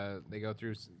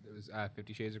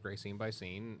 50 Shades of Grey scene by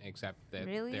scene, except that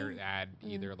Really? they add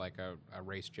either like a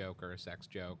race joke or a sex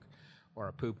joke or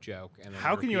a poop joke. And then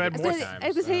How they can you repeat add it more more I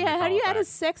times, was gonna say, and then yeah, they how do you call it add a back.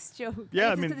 sex joke? Yeah, I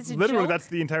Like, mean, it's a literally, joke? that's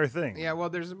the entire thing. Yeah, well,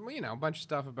 there's a bunch of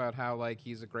stuff about how like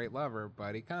he's a great lover,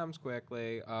 but he comes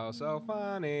quickly. Oh, so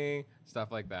funny, stuff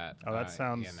like that. Oh, that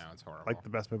sounds yeah, no, it's horrible. like the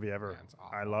best movie ever. Yeah, it's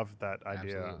awful. I love that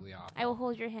idea. Absolutely awful. I will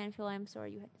hold your hand, Phil. I'm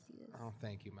sorry you had to see this. Oh,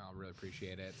 thank you, Mel. Really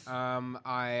appreciate it.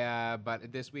 But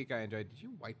this week I enjoyed. Did you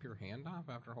wipe your hand off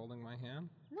after holding my hand?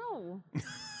 No.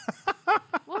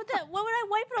 What would I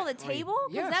wipe it on the table?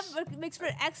 Because yes. that makes for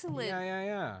excellent.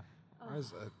 Yeah.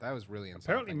 That was really insulting.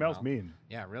 Apparently, Mel's Mel. mean.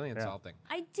 Yeah, really insulting.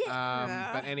 I did.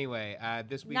 But anyway,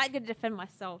 this week. Not going to defend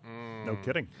myself. No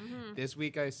kidding. This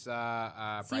week I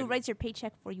saw. See who writes your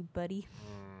paycheck for you, buddy.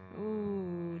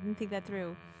 Ooh, didn't think that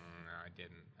through. No, I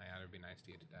didn't. I had to be nice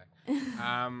to you today.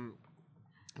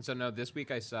 So no, this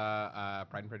week I saw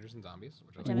Pride and Prejudice and Zombies,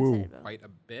 which I I'm liked Woo. excited about. quite a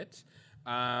bit.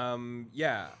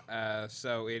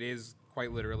 So it is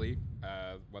quite literally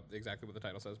exactly what the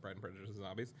title says, Pride and Prejudice and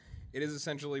Zombies. It is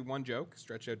essentially one joke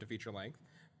stretched out to feature length,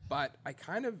 but I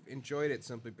kind of enjoyed it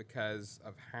simply because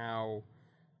of how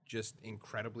just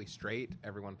incredibly straight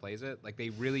everyone plays it. Like they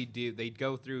really do. They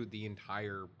go through the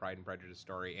entire Pride and Prejudice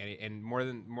story, and more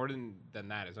than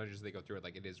that, it's not just they go through it.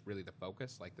 Like it is really the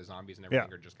focus. Like the zombies and everything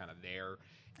Yeah. are just kind of there,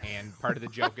 and part of the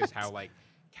joke is how like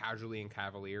casually and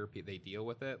cavalier they deal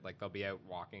with it. Like they'll be out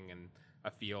walking in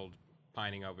a field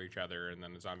pining over each other, and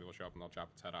then a zombie will show up and they'll chop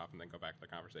its head off and then go back to the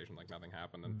conversation like nothing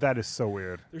happened. And That is so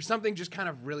weird. there's something just kind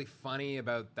of really funny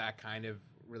about that kind of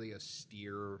really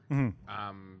austere,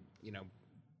 you know,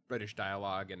 British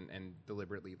dialogue and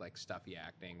deliberately like stuffy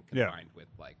acting combined with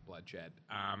like bloodshed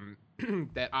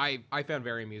that I found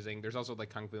very amusing. There's also like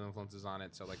kung fu influences on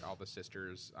it, so like all the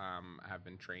sisters have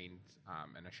been trained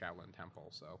in a Shaolin temple,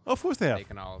 so Of course they have. they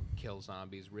can all kill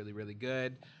zombies really, really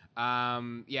good.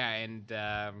 And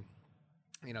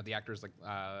you know, the actors like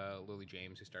Lily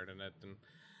James, who starred in it,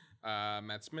 and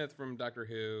Matt Smith from Doctor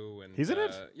Who, and He's in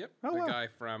it? Yep, Oh, the wow. guy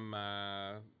from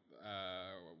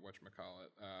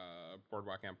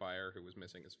Boardwalk Empire, who was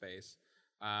missing his face.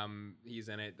 He's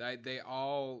in it. They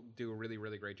all do a really,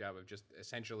 really great job of just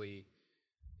essentially.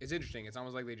 It's interesting. It's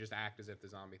almost like they just act as if the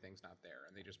zombie thing's not there,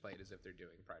 and they just play it as if they're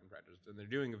doing Pride and Prejudice, and they're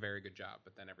doing a very good job.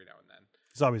 But then every now and then,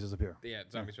 Zombies disappear.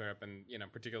 zombies show up, and you know,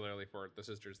 particularly for the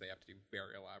sisters, they have to do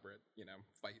very elaborate, you know,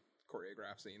 fight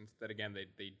choreograph scenes that again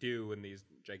they do in these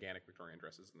gigantic Victorian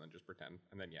dresses, and then just pretend,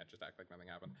 and then just act like nothing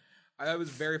happened. It was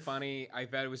very funny. I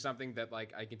thought it was something that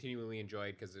like I continually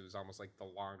enjoyed because it was almost like the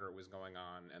longer it was going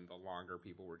on, and the longer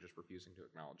people were just refusing to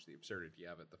acknowledge the absurdity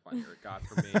of it, the funnier it got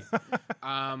for me.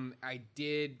 I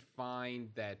did find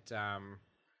that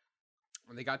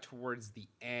when they got towards the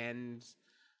end,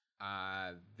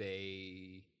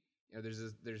 they, you know,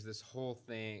 there's this whole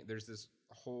thing, there's this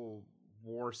whole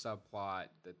war subplot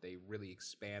that they really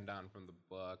expand on from the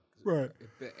book, Right?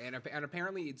 and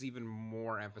apparently it's even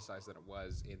more emphasized than it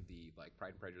was in the like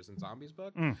Pride and Prejudice and Zombies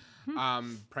book,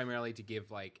 primarily to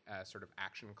give like a sort of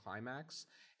action climax,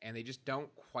 and they just don't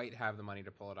quite have the money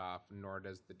to pull it off, nor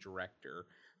does the director.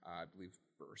 I believe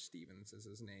Burr Stevens is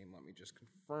his name. Let me just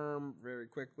confirm very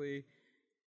quickly.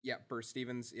 Yeah, Burr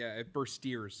Stevens. Yeah, Burr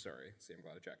Steers. Sorry, see, I'm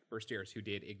glad I checked. Burr Steers, who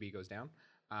did Igby Goes Down,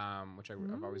 which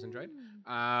I've always enjoyed.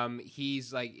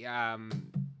 He's like, I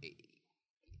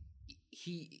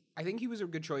think he was a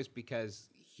good choice because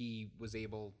he was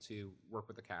able to work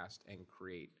with the cast and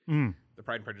create the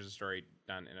Pride and Prejudice story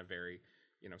done in a very,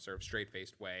 you know, sort of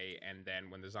straight-faced way. And then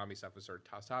when the zombie stuff was sort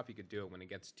of tossed off, he could do it. When it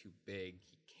gets too big,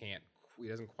 he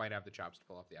doesn't quite have the chops to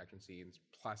pull off the action scenes.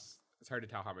 Plus, it's hard to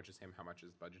tell how much is him, how much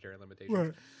is budgetary limitations.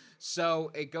 Right.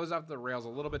 So it goes off the rails a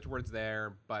little bit towards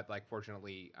there, but like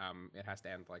fortunately, it has to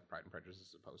end like Pride and Prejudice is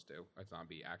supposed to, a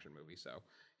zombie action movie. So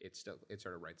it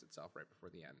sort of writes itself right before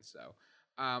the end. So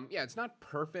it's not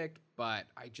perfect, but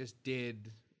I just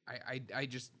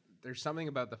there's something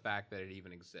about the fact that it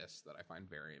even exists that I find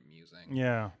very amusing.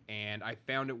 Yeah, and I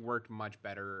found it worked much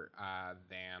better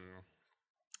than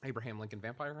Abraham Lincoln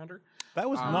Vampire Hunter. that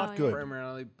was not good.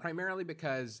 Primarily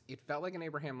because it felt like an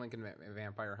Abraham Lincoln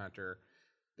Vampire Hunter.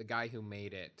 The guy who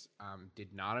made it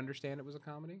did not understand it was a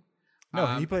comedy. No,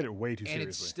 he played it way too and seriously. And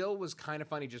it still was kind of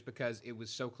funny just because it was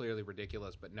so clearly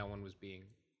ridiculous, but no one was being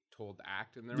told to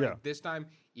act. And this time,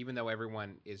 even though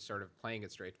everyone is sort of playing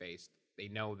it straight-faced, they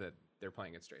know that they're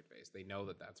playing it straight-faced. They know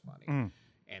that that's funny.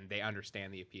 And they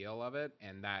understand the appeal of it,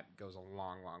 and that goes a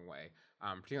long, long way.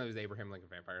 Particularly with Abraham Lincoln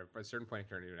Vampire. At a certain point, it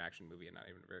turned into an action movie and not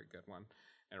even a very good one.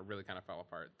 And it really kind of fell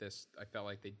apart. This, I felt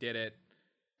like they did it.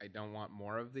 I don't want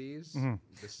more of these.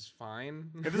 This is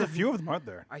fine. There's a few of them, aren't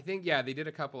there? I think, they did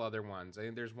a couple other ones. I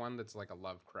think there's one that's like a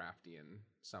Lovecraftian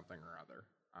something or other.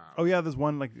 There's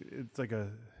one, like, it's like a...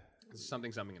 It's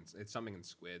something in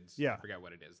squids. Yeah. I forget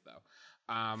what it is, though.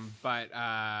 Like,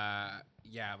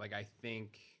 I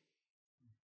think...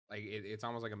 Like it's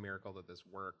almost like a miracle that this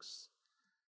works.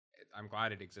 I'm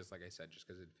glad it exists, like I said, just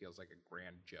because it feels like a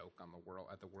grand joke on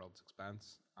at the world's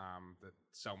expense. That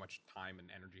so much time and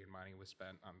energy and money was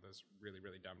spent on this really,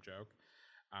 really dumb joke,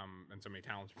 and so many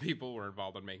talented people were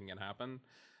involved in making it happen.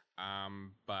 I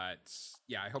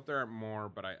hope there are more.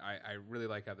 But I really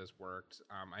like how this worked.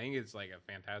 I think it's like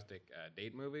a fantastic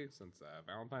date movie since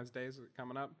Valentine's Day is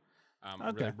coming up. I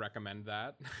really recommend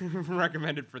that.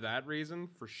 Recommend it for that reason,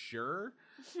 for sure.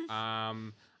 I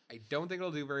don't think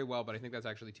it'll do very well, but I think that's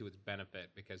actually to its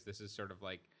benefit because this is sort of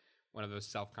like one of those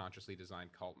self-consciously designed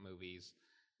cult movies.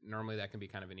 Normally that can be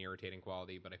kind of an irritating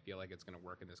quality, but I feel like it's going to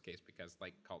work in this case because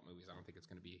like cult movies, I don't think it's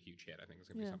going to be a huge hit. I think it's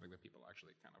going to be something that people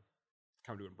actually kind of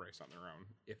come to embrace on their own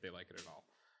if they like it at all.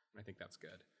 And I think that's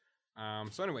good. I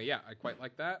quite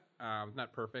like that.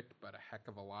 Not perfect, but a heck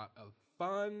of a lot of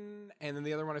fun. And then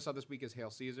the other one I saw this week is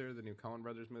Hail Caesar, the new Coen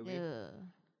Brothers movie.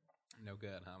 No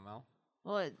good, huh, Mel?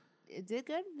 Well, it did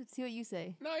good? Let's see what you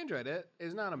say. No, I enjoyed it.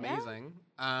 It's not amazing,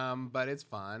 but it's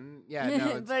fun. Yeah, no,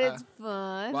 it's, it's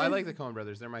fun. Well, I like the Coen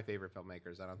Brothers. They're my favorite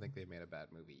filmmakers. I don't think they've made a bad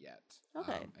movie yet.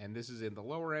 Okay. And this is in the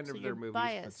lower end of their movies,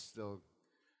 but still,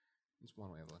 it's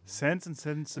one way of looking. Sense and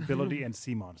Sensibility and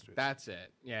Sea Monsters. That's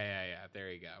it. Yeah.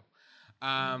 There you go.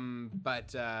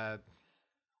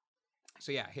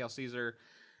 So yeah, Hail Caesar,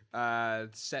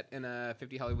 set in a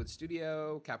 50 Hollywood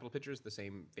studio, Capitol Pictures, the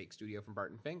same fake studio from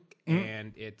Barton Fink,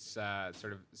 and it's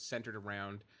sort of centered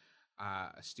around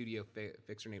a studio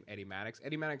fixer named Eddie Maddox.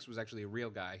 Eddie Maddox was actually a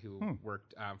real guy who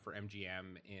worked for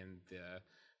MGM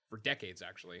for decades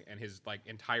actually, and his like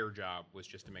entire job was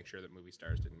just to make sure that movie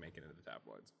stars didn't make it into the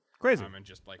tabloids. Crazy. And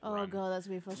just like Oh god, that's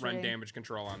really run frustrating. damage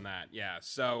control on that. Yeah.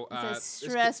 So It's a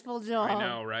stressful job. I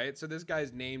know, right? So this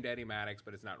guy's named Eddie Maddox,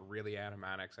 but it's not really Eddie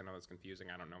Maddox. I know it's confusing.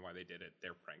 I don't know why they did it.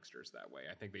 They're pranksters that way.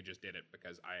 I think they just did it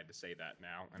because I had to say that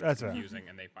now, and That's it's fair. confusing,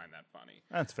 and they find that funny.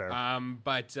 That's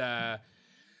fair.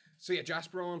 So yeah, Josh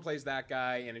Brolin plays that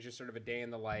guy, and it's just sort of a day in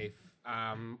the life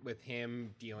with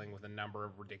him dealing with a number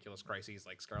of ridiculous crises.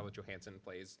 Like Scarlett Johansson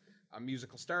plays a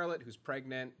musical starlet who's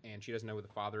pregnant, and she doesn't know who the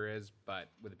father is.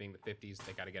 But with it being the 50s,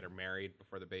 they got to get her married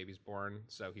before the baby's born,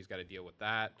 so he's got to deal with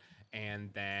that. And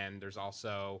then there's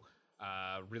also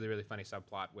a really, really funny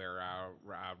subplot where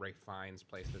Ralph Fiennes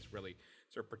plays this really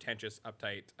sort of pretentious,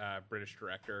 uptight British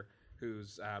director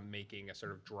who's making a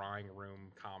sort of drawing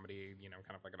room comedy,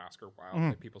 kind of like an Oscar Wilde.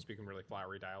 Like people speaking really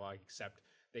flowery dialogue, except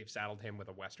they've saddled him with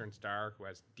a Western star who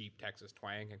has deep Texas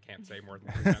twang and can't say more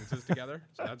than 2 sentences together.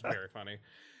 So that's very funny.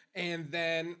 And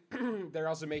then they're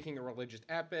also making a religious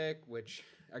epic, which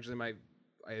actually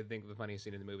I think the funniest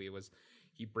scene in the movie was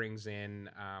he brings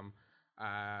in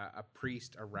a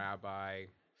priest, a rabbi,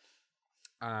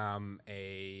 and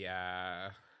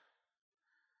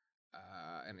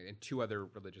 2 other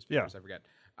religious figures, I forget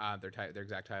their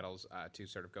exact titles, to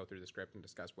sort of go through the script and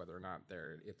discuss whether or not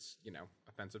it's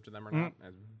offensive to them or not.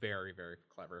 It's very, very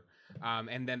clever.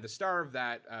 And then the star of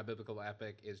that biblical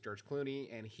epic is George Clooney,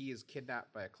 and he is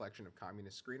kidnapped by a collection of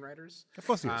communist screenwriters. Of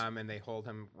course he is. And they hold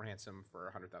him ransom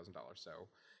for $100,000. So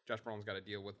Josh Brolin's got to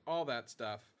deal with all that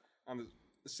stuff on the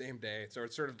same day. So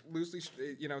it's sort of loosely,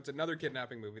 it's another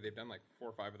kidnapping movie. They've done like 4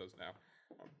 or 5 of those now.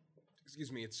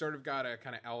 Excuse me, it's sort of got a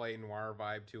kind of LA noir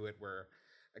vibe to it where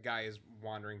a guy is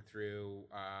wandering through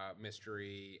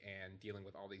mystery and dealing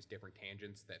with all these different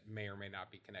tangents that may or may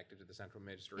not be connected to the central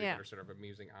mystery, but are sort of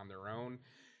amusing on their own.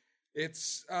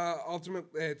 It's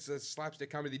ultimately it's a slapstick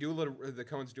comedy. The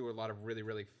Coens do a lot of really,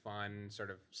 really fun,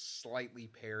 sort of slightly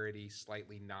parody,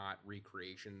 slightly not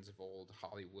recreations of old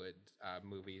Hollywood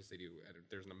movies.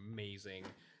 There's an amazing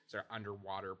sort of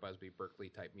underwater Busby Berkeley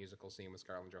type musical scene with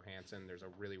Scarlett Johansson. There's a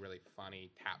really, really funny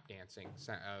tap dancing,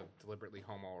 deliberately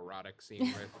homoerotic scene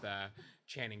with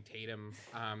Channing Tatum.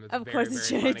 Of very, course, it's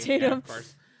very Channing funny. Tatum. Yeah, of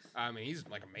course. And he's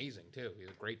like amazing too. He's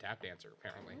a great tap dancer,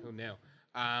 apparently. Who knew?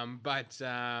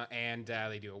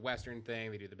 They do a Western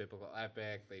thing. They do the biblical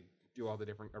epic. They do all the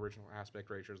different original aspect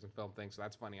ratios and film things. So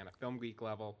that's funny on a film geek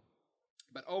level.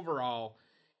 But overall,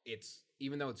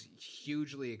 even though it's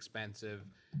hugely expensive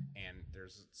and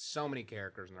there's so many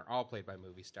characters and they're all played by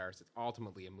movie stars, it's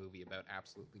ultimately a movie about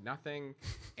absolutely nothing.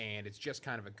 And it's just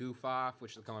kind of a goof off,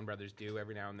 which the Coen brothers do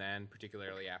every now and then,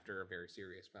 particularly after a very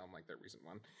serious film like their recent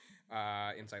one,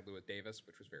 Inside Llewyn Davis,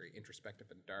 which was very introspective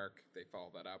and dark. They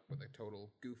follow that up with a total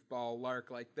goofball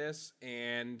lark like this.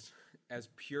 And as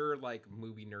pure like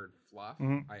movie nerd fluff,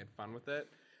 I had fun with it.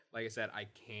 Like I said, I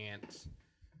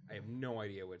have no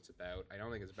idea what it's about. I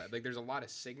don't think it's about, like, there's a lot of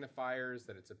signifiers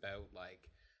that it's about, like,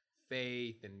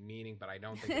 faith and meaning, but I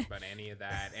don't think it's about any of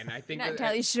that. And I think Not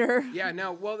entirely sure. Yeah,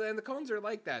 no. Well, then the Coens are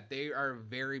like that. They are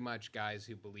very much guys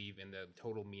who believe in the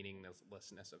total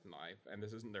meaninglessness of life. And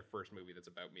this isn't their first movie that's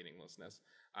about meaninglessness.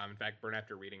 In fact, Burn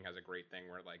After Reading has a great thing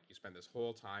where like you spend this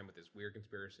whole time with this weird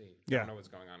conspiracy. You don't know what's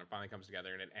going on. It finally comes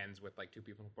together and it ends with like 2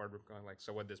 people in the boardroom going like,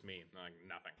 "So what'd this mean?" And like,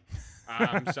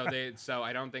 nothing. So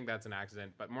I don't think that's an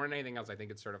accident. But more than anything else, I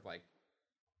think it's sort of like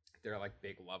they're like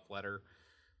big love letter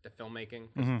to filmmaking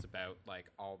because it's about like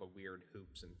all the weird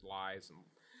hoops and lies and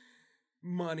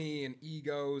money and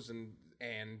egos and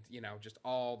just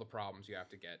all the problems you have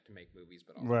to get to make movies,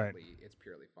 but ultimately it's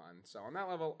purely fun. So on that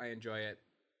level, I enjoy it.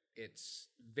 It's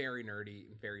very nerdy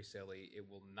and very silly. It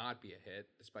will not be a hit,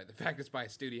 despite the fact it's by a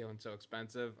studio and so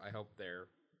expensive. I hope they're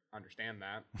understand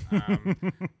that.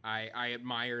 I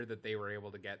admire that they were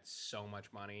able to get so much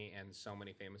money and so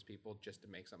many famous people just to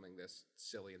make something this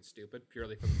silly and stupid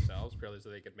purely for themselves, purely so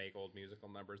they could make old musical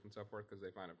numbers and so forth because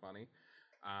they find it funny.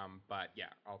 But yeah,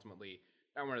 ultimately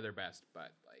not one of their best,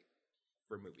 but like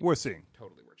for movies, we're seeing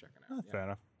totally worth checking out. Fair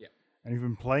enough. Yeah. And you've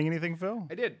been playing anything, Phil?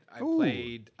 I did. I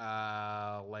played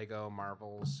Lego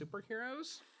Marvel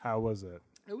Superheroes. How was it?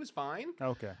 It was fine.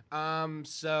 Okay.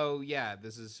 So yeah,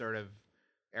 this is sort of.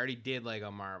 I already did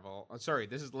Lego Marvel. Oh, sorry,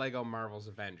 this is Lego Marvel's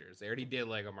Avengers. They already did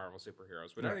Lego Marvel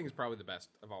Superheroes, which I think is probably the best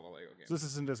of all the Lego games. So this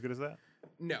isn't as good as that?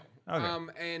 No.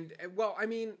 Okay. Well, I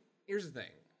mean, here's the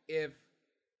thing. If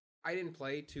I didn't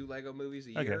play 2 Lego movies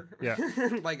a Okay, year. yeah.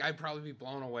 Like I'd probably be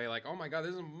blown away. Like, oh my god,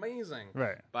 this is amazing.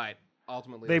 Right. But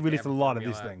ultimately, They like, released have a lot of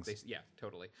these formula. things. Yeah,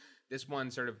 totally. This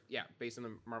one sort of based on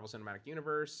the Marvel Cinematic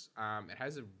Universe. It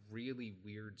has a really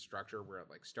weird structure where it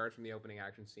like starts from the opening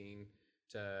action scene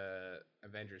to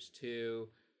Avengers 2.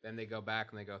 Then they go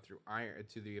back and they go through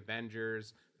to the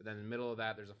Avengers. But then in the middle of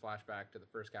that, there's a flashback to the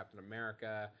first Captain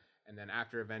America. And then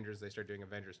after Avengers, they start doing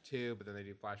Avengers 2, but then they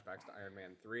do flashbacks to Iron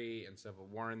Man 3 and Civil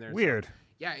War in there. Weird. So,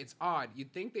 yeah, it's odd.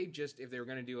 You'd think they just, if they were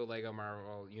going to do a Lego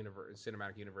Marvel universe,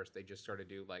 cinematic universe, they just sort of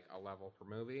do like a level per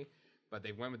movie. But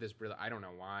they went with this really, I don't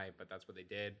know why, but that's what they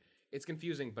did. It's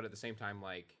confusing, but at the same time,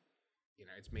 like, you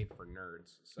know, it's made for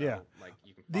nerds. So, Yeah. like,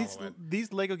 you can follow it.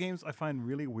 These Lego games I find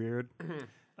really weird,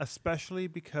 especially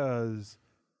because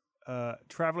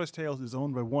Traveler's Tales is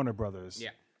owned by Warner Brothers. Yeah.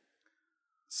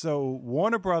 So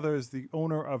Warner Brothers, the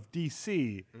owner of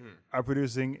DC, are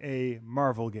producing a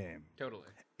Marvel game. Totally.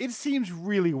 It seems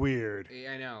really weird.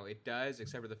 I know, it does,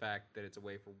 except for the fact that it's a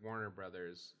way for Warner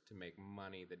Brothers to make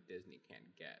money that Disney can't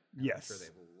get. And Yes. I'm sure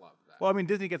they love that. Well, I mean,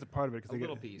 Disney gets a part of it a because they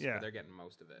little get piece, yeah, but they're getting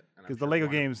most of it. And I'm because the sure Lego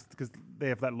Warner- games because they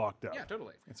have that locked up. Yeah,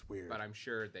 totally. It's weird. But I'm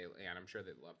sure they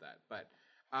love that. But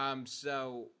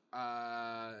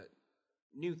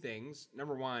new things.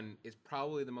 Number one is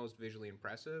probably the most visually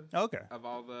impressive Okay. of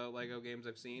all the Lego games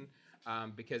I've seen,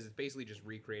 because it's basically just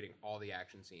recreating all the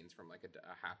action scenes from like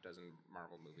a half dozen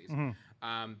Marvel movies.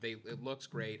 It looks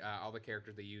great. All the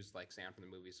characters they use like sound from the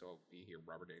movies, so you hear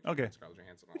Robert Downey Jr. Okay. and Scarlett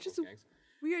Johansson, all Which those is gangs.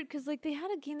 weird because like they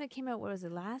had a game that came out, what was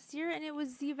it, last year, and it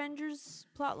was the Avengers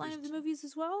plotline of the movies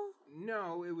as well.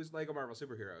 No, it was Lego Marvel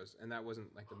Superheroes, and that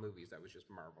wasn't like the movies. That was just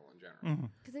Marvel in general.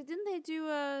 Because didn't they do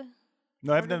a?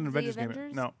 No, I haven't Part done an of the Avengers game.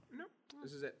 Avengers? No. No,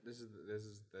 this is it. This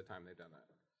is the time they've done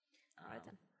that. Right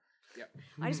then. Yep.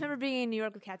 I just remember being in New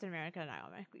York with Captain America, and I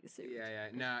automatically assumed.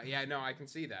 No, I can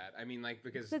see that. I mean, like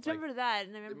because So I like, remember that,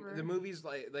 and I remember the movies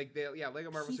Lego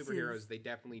Marvel Pieces. Superheroes. They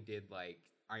definitely did like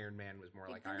Iron Man was more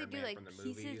like didn't they Iron do, Man like, from the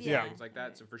pieces? movies, Yeah. and things like that.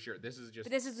 Okay. So for sure, this is just.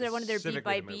 But this is one of their beat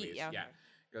specifically by the beat, movies. yeah, okay.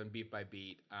 Going beat by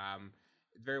beat.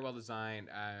 It's very well designed.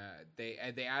 They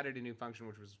added a new function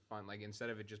which was fun. Like instead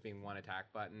of it just being one attack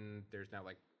button, there's now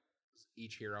like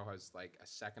each hero has like a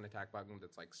second attack button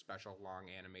that's like special long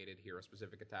animated hero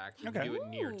specific attacks. You Okay. can do it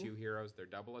near Ooh. 2 heroes, they're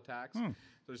double attacks. So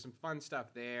there's some fun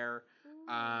stuff there.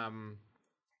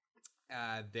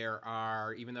 There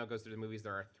are, even though it goes through the movies,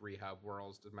 there are 3 hub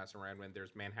worlds to mess around with.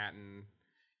 There's Manhattan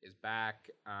is back,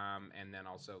 and then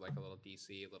also like a little DC,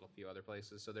 a little few other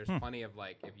places. So there's plenty of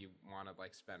like, if you want to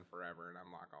like spend forever and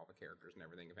unlock all the characters and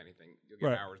everything, if anything, you'll get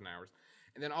Right. hours and hours.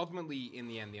 And then ultimately, in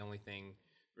the end, the only thing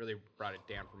really brought it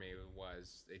down for me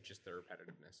was just the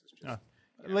repetitiveness. It's just you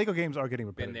know, Lego games are getting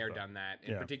repetitive. been there, though. done that,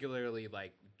 and Yeah. particularly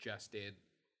like just did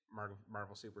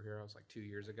Marvel Superheroes like 2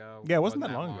 years ago. Yeah, it wasn't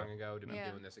that long ago to be Yeah.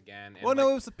 doing this again. And Well, no,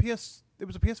 like, it was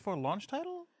a PS4 launch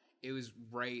title. it was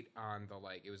right on the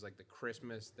like it was like the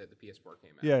Christmas that the PS4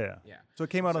 came out. Yeah. Yeah. So it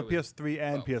came out So on it was PS3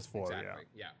 and both, PS4. Exactly.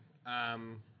 Yeah.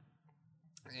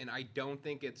 And I don't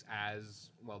think it's as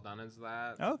well done as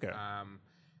that. Okay.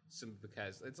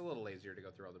 Because it's a little lazier to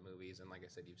go through all the movies, and like I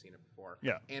said, you've seen it before.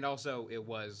 Yeah. And also, it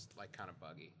was like kind of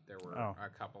buggy. There were Oh. a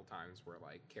couple times where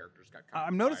like characters got. Caught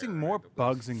I'm on noticing fire more and the-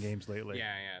 bugs in games lately.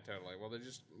 Yeah, totally. Well, they're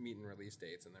just meeting release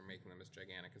dates, and they're making them as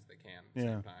gigantic as they can at the Yeah.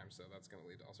 same time. So that's going to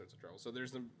lead to all sorts of trouble. So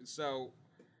there's the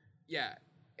yeah.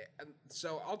 And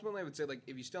so ultimately, I would say like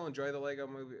if you still enjoy the Lego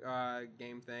movie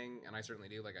game thing, and I certainly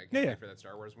do. Like I can't Yeah. wait for that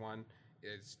Star Wars one.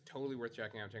 It's totally worth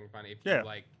checking out, checking fun. If Yeah. you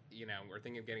like, you know, we're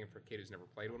thinking of getting it for a kid who's never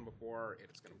played one before,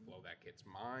 it's going to blow that kid's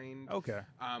mind. Okay.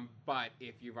 But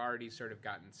if you've already sort of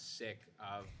gotten sick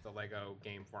of the Lego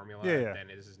game formula, Yeah. then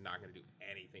this is not going to do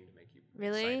anything to make you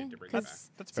really excited to bring it back.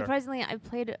 because That's fair. surprisingly I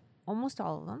played almost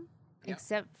all of them Yeah.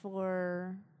 except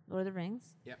for Lord of the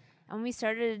Rings. Yep. And when we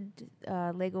started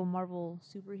Lego Marvel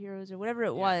Superheroes or whatever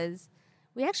it Yeah. was,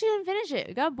 we actually didn't finish it.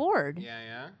 We got bored,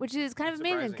 Yeah. which is kind of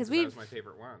Surprising, amazing because that we've was my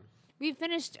favorite one. we've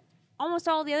finished almost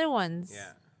all the other ones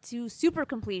Yeah. to super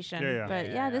completion. Yeah. But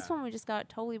Yeah. this one we just got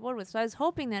totally bored with. So I was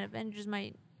hoping that Avengers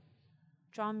might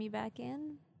draw me back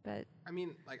in, but I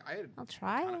mean, like I had I'll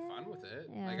try a ton of it. fun with it.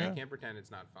 Yeah. Like Yeah. I can't pretend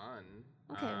it's not fun.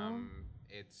 Okay, well.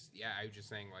 It's I was just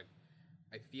saying like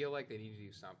I feel like they need to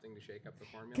do something to shake up the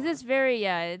formula. because it's very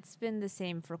it's been the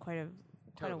same for quite a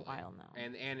Totally. while now.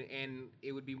 And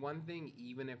it would be one thing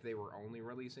even if they were only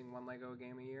releasing one Lego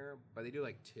game a year, but they do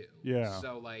like 2. Yeah.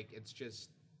 So like it's just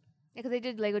Because they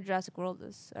did Lego Jurassic World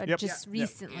Yep. just Yeah.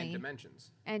 recently and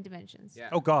Dimensions. and Dimensions. Yeah.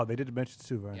 Oh God, they did Dimensions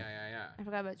too, right? Yeah. I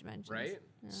forgot about Dimensions. Right?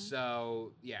 Yeah.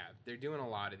 So, yeah, they're doing a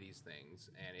lot of these things,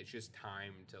 and it's just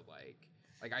time to, like,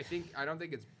 Like I don't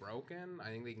think it's broken. I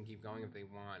think they can keep going if they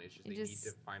want. It's just they need just-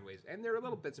 to find ways. And there are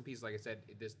little bits and pieces. Like I said,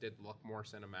 this did look more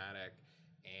cinematic,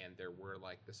 and there were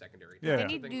like the secondary. Yeah. They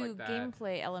things need and to things do like that.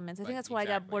 gameplay elements. I But think that's why I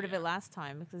got exactly, bored of it yeah. last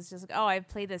time because it's just like, oh, I've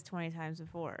played this 20 times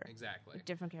before. Exactly. With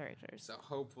different characters. So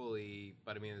hopefully,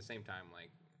 but I mean, at the same time, like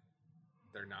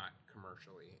they're not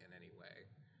commercially in any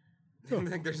way.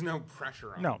 Like there's no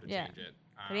pressure on No. them to Yeah. change it.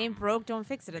 If it ain't broke, don't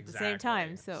fix it at the same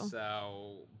time.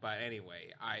 So but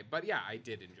anyway, I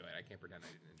did enjoy it. I can't pretend I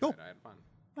didn't enjoy Cool. it. I had fun,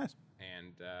 Nice.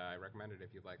 and I recommend it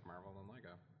if you like Marvel and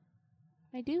Lego.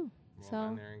 I do. Well,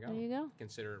 So then there you go. go.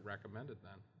 Consider it recommended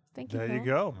then. Thank you. There you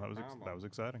Phil. go. No That was problem. that was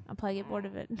exciting. I'll probably get bored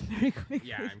of it very quickly.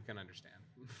 Yeah, I can understand.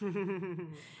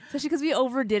 Especially because we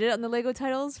overdid it on the Lego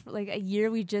titles. For like a year,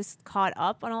 we just caught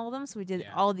up on all of them. So we did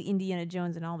Yeah. all the Indiana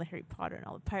Jones and all the Harry Potter and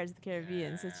all the Pirates of the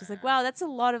Caribbean. So it's just like, wow, that's a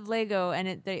lot of Lego,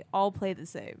 and they all play the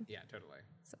same. Yeah, totally.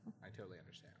 So, I totally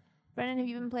understand. Brendan, have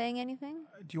you been playing anything?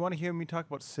 Do you want to hear me talk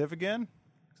about Civ again?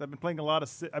 Because I've been playing a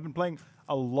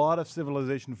lot of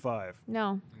Civilization 5,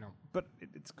 No, No, but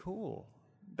it's cool.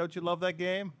 Don't you love that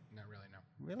game? not really. No.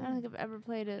 I Really? don't think I've ever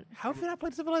played it. How have you not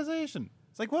played Civilization?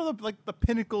 It's like one of the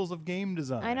pinnacles of game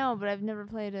design. I know, but I've never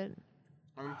played it.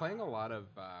 I've been playing a lot of,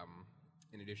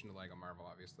 in addition to Lego Marvel,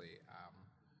 obviously,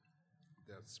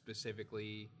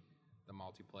 specifically the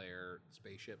multiplayer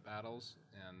spaceship battles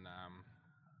and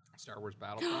Star Wars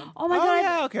Battlefront. Oh my Oh god!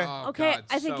 yeah, okay. Oh, Okay, God,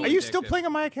 I think so Are you still addictive. playing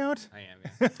on my account? I am.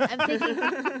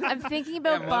 Yeah. I'm thinking Yeah,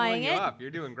 about I'm buying leveling you it. up.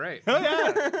 You're doing great. Oh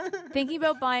yeah. Thinking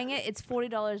about buying it. It's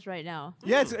 $40 right now.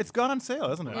 Yeah, it's gone on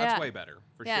sale, isn't it? Yeah. That's way better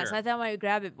for Yeah, sure. so I thought I might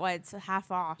grab it while it's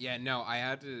half off. Yeah, no, I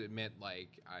had to admit,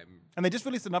 like, And they just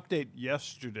released an update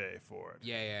yesterday for it.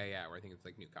 yeah, where I think it's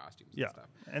like new costumes Yeah, and stuff.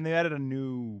 and they added a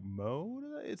new mode.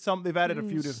 They've added a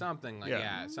few different. Something like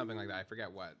Yeah. something like that. I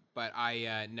forget what, but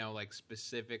I know like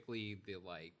specifically the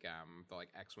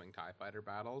X-wing TIE fighter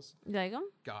battles. You like 'em?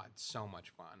 God, so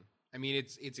much fun. I mean,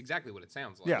 it's exactly what it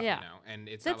sounds like. Yeah. Yeah. You know, and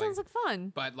it's That not sounds like, like fun.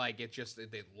 but like it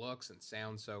looks and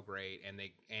sounds so great, and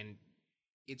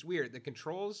it's weird. The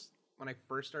controls when I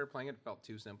first started playing it felt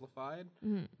too simplified,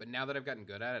 but now that I've gotten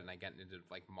good at it and I get into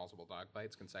like multiple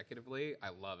dogfights consecutively, I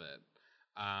love it.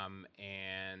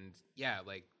 And yeah,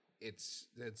 like it's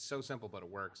so simple, but it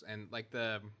works. And like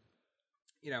the,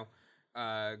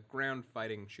 ground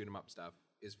fighting shoot 'em up stuff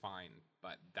is fine,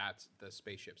 but that's the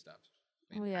spaceship stuff.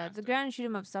 Oh yeah, the Fantastic. ground shoot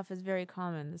 'em up stuff is very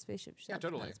common. The spaceship stuff, Yeah,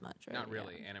 totally. not as much. Right? Not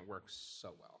really, Yeah. and it works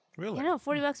so well. Really? I know,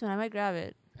 $40, man. I might grab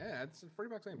it. Yeah, it's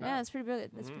 $40 ain't bad. Yeah, it's pretty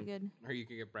good. That's pretty good. Or you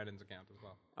could get Brendan's account as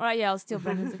well. All right, yeah, I'll steal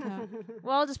Brendan's account.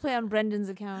 Well, I'll just play on Brendan's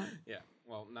account. Yeah,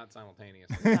 well, not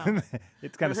simultaneously. No.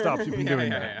 It's kind of stopped you from doing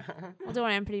that. Yeah. Well, don't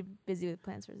worry, I'm pretty busy with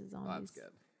Plants vs. Zombies. Well, that's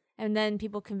good. And then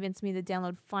people convinced me to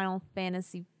download Final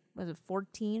Fantasy, was it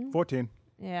 14? 14.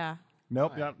 Yeah.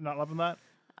 Nope, Why? not loving that.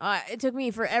 It took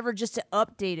me forever just to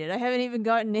update it. I haven't even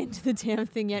gotten into the damn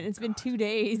thing yet. It's been 2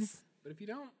 days. But if you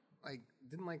don't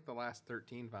didn't like the last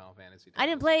 13 Final Fantasy I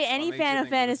didn't titles, play what any makes you Final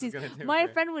think that this is Fantasies. gonna do My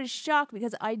great? friend was shocked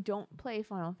because I don't play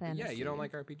Final Fantasy. Yeah, you don't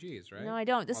like RPGs, right? No, I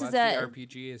don't. This Well, is that's a the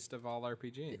RPGist of all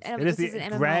RPGs. It is this the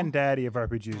an MMO. granddaddy of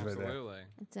RPGs right there. Absolutely.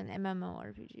 It's an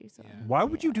MMORPG. So Yeah. Why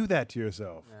would you do that to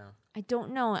yourself? Yeah. I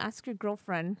don't know. Ask your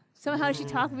girlfriend. Somehow she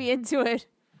talked me into it.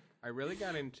 I really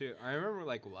got into. I remember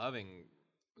loving.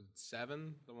 Was it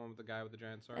 7, the one with the guy with the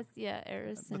giant sword? That's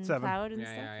Eris and 7. Cloud and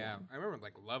Yeah, stuff. yeah. I remember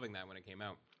loving that when it came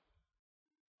out.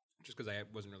 Just because I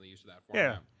wasn't really used to that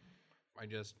Yeah.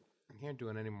 format. I can't do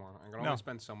it anymore. I can No. only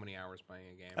spend so many hours playing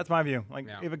a game. That's my view. Like,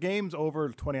 Yeah. if a game's over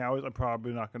 20 hours, I'm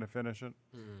probably not going to finish it.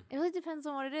 It really depends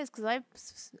on what it is because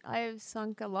I've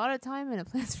sunk a lot of time into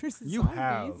Plants vs. You Zombies.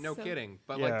 have. No so- kidding.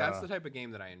 But that's Yeah. the type of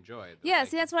game that I enjoy. Yeah,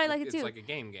 see, that's why I like it It's too. like a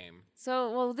game.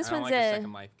 So, well, this I don't one's like a a.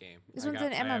 Second Life game. this I one's got-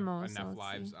 an I have MMO, so enough let's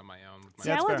lives see. on my own. with my See,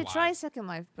 That's I wanted fair. to try Second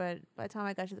Life, but by the time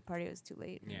I got to the party, it was too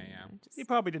late. Yeah, and yeah. I just- You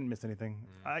probably didn't miss anything.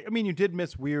 I mean, you did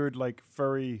miss weird, like,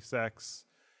 furry sex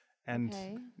and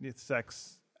Okay.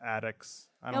 sex addicts.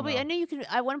 I No, don't but know. I knew you could.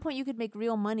 At one point, you could make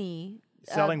real money.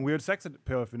 Selling weird sex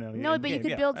paraphernalia. No, in but the you game.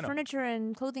 could Yeah, build I know. furniture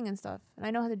and clothing and stuff, and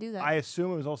I know how to do that. I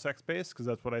assume it was all sex-based because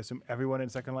that's what I assume everyone in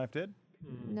Second Life did.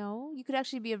 No, you could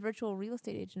actually be a virtual real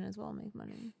estate agent as well, and make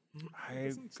money. It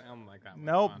doesn't sound like that. much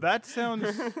Nope, fun. that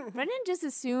sounds... Brendan just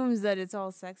assumes that it's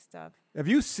all sex stuff. Have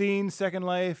you seen Second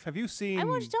Life? Have you seen... I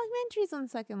watch documentaries on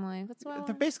Second Life. That's why I They're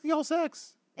watch. basically all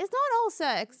sex. It's not all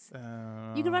sex.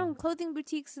 You can Uh, run clothing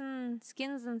boutiques and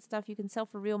skins and stuff you can sell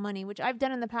for real money, which I've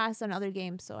done in the past on other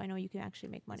games, so I know you can actually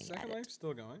make money Is at Second it. Life's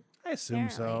still going. I assume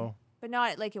so. Apparently. But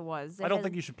not like it was. I don't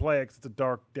think you should play it because it's a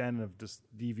dark den of just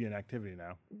deviant activity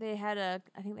now. They had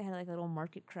I think they had like a little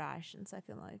market crash in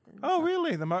Second Life. And Oh, stuff.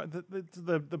 really?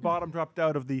 The bottom dropped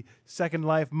out of the Second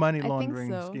Life money think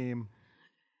laundering so. scheme.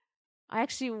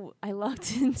 I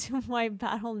logged into my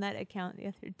Battle.net account the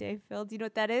other day, Phil. Do you know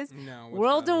what that is? No. what's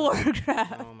World that of about?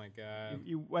 Warcraft. Oh my god.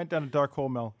 You went down a dark hole,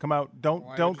 Mel. Come out. Don't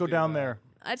Why don't would go you do down that? there.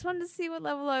 I just wanted to see what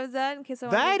level I was at in case I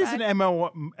wanted That to is an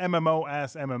MMO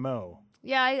ass MMO.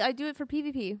 Yeah, I do it for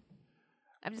PvP.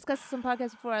 I've discussed this on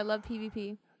podcasts before. I love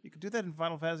PvP. You could do that in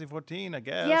Final Fantasy 14, I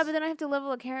guess. Yeah, but then I have to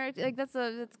level a character. Like that's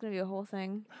gonna be a whole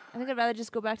thing. I think I'd rather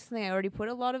just go back to something I already put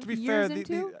a lot of to be years fair,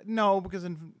 into. no, because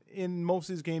in most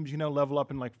of these games, level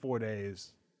up in like 4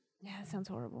 days. Yeah, that sounds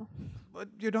horrible. But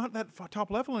you're not that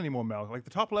top level anymore, Mel. Like the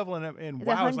top level in It's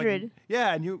WoW is like 100.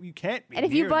 yeah, and you can't be. And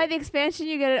if you near buy that. the expansion,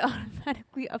 you get it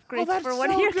automatically upgrades that's for one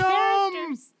so of your dumb.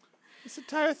 characters. This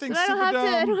entire So thing's I don't super have dumb.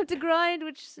 to. I don't have to grind,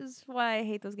 which is why I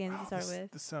hate those games to start this,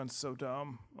 with. this sounds so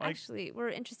dumb. Like, Actually, we're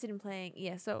interested in playing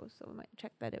ESO, so we might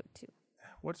check that out too.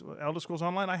 what's Elder Scrolls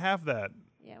Online? I have that.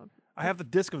 Yeah. I have the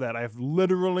disc of that. I have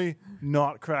literally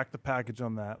not cracked the package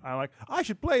on that. I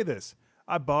should play this.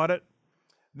 I bought it.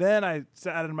 Then I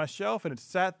sat it on my shelf, and it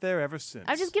sat there ever since.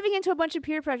 I'm just giving into a bunch of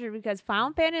peer pressure because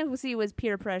Final Fantasy was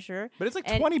peer pressure. But it's like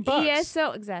and $20.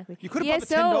 ESO, exactly. You could have bought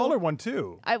the $10 one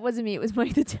too. It wasn't me. It was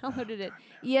Mike that downloaded it.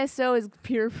 ESO is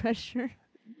peer pressure.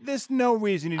 There's no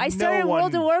reason. I started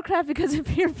World of Warcraft because of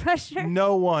peer pressure.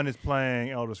 No one is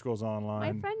playing Elder Scrolls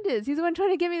Online. My friend is. He's the one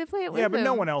trying to get me to play it with Yeah, him. but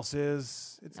no one else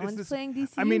is. No one's playing DCU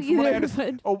I mean, from what I either,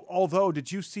 understand. but- Although,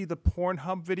 did you see the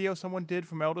Pornhub video someone did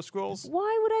from Elder Scrolls?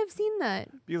 Why would I have seen that?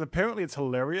 Because apparently it's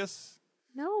hilarious.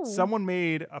 No. Someone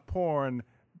made a porn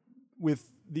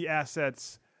with the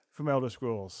assets from Elder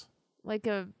Scrolls. Like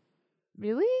a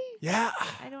really? Yeah.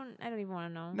 I don't even want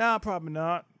to know. No, probably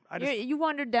not. You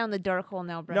wandered down the dark hole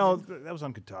now, No, Brendan. that was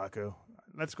on Kotaku.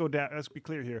 Let's go down. Let's be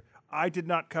clear here. I did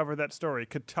not cover that story.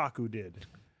 Kotaku did.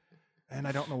 And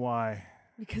I don't know why.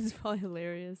 Because it's probably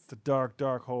hilarious. It's a dark,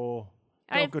 dark hole.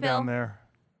 All Don't right, go Phil. down there.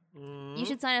 You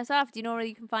should sign us off. Do you know where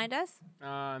you can find us?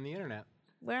 On the internet.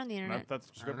 Where on the internet? That's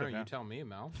I don't know. scripted. You Now. tell me,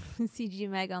 Mel.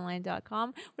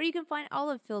 cgmagonline.com, where you can find all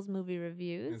of Phil's movie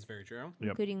reviews, It's very true.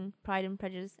 Yep. including Pride and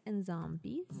Prejudice and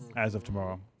Zombies. As of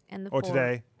tomorrow. And the Or four-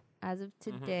 today. As of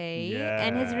today.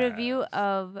 And his review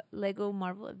of Lego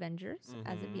Marvel Avengers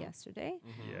as of yesterday.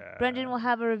 Yeah. Brendan will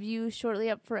have a review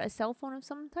shortly up for a cell phone of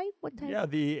some type. What type? Yeah,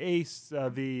 the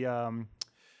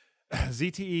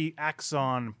ZTE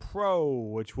Axon Pro,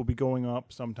 which will be going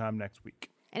up sometime next week.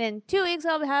 And in 2 weeks,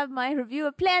 I'll have my review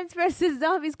of Plants vs.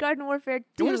 Zombies Garden Warfare 2.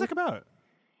 And when does that come out?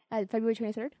 February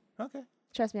 23rd. Okay.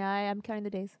 Trust me, I am counting the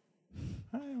days.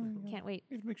 Can't wait.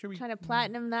 Need to make sure we. Trying to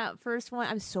platinum that first one.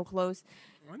 I'm so close.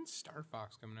 When's Star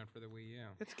Fox coming out for the Wii U?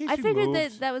 It's in case I you figured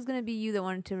moved. that was going to be you that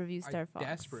wanted to review Star I Fox.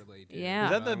 desperately do. Yeah.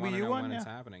 Is that I the wanna Wii U know one? when it's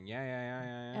Yeah. happening.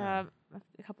 Yeah.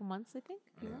 A couple months, I think.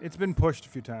 It's been pushed a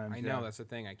few times. I know, that's the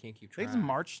thing. I can't keep I think track. it's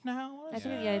March now. I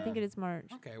think it is March.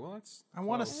 Okay, well, it's. I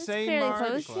want to close. It's say fairly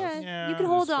March. close. Yeah. Yeah. You can It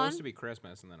hold It was on. supposed to be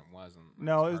Christmas, and then it wasn't.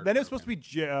 No, then it was supposed to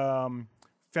be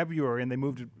February, and they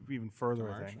moved it even further.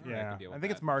 March? I think. Alright, I Yeah, can deal I with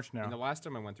think it's that. March And the now. last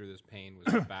time I went through this pain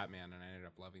was with Batman, and I ended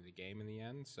up loving the game in the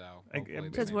end. So hopefully So the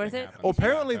it's same worth thing it? happens. Oh,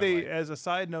 apparently Yeah, they, totally. as a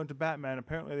side note to Batman,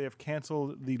 apparently they have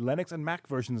canceled the Linux and Mac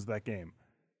versions of that game.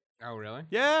 Oh, really?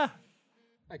 Yeah,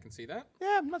 I can see that.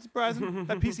 yeah, not surprising.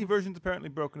 That PC version's apparently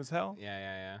broken as hell.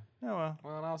 Yeah. Oh well.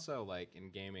 Well, and also like in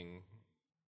gaming,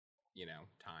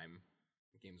 time,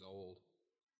 the game's old.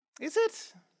 Is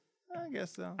it? I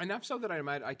guess so. Enough so that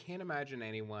I can't imagine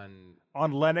anyone.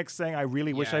 On Linux saying, I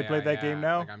really wish I played that game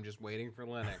now. Like I'm just waiting for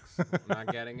Linux. I'm not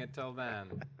getting it till then.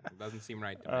 It doesn't seem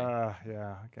right to me.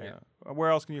 Yeah, okay. Yeah. Where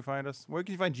else can you find us? Where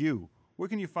can you find you? Where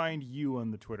can you find you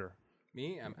on the Twitter?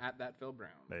 Me, I'm at that Phil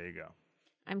Brown. There you go.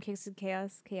 I'm Kingston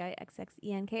Chaos,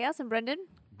 KIXXEN Chaos, and Brendan.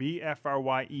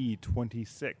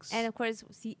 BFRYE26. And of course,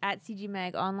 at CG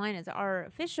Mag Online is our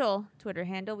official Twitter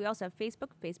handle. We also have Facebook,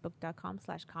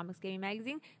 facebook.com/Comics Gaming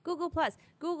Magazine, Google+,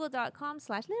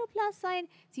 google.com/little+sign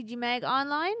CG Mag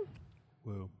Online.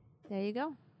 Whoa. There you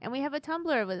go. And we have a Tumblr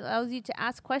that allows you to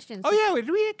ask questions. Oh, yeah. Did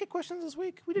we get questions this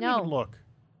week? We didn't No. even look.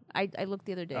 I looked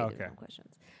the other day. There Okay. were no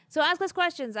questions. So ask us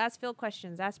questions. Ask Phil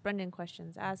questions. Ask Brendan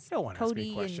questions. Ask don't wanna ask me Cody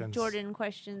and questions. Jordan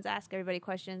questions. Ask everybody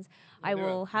questions. I Do it.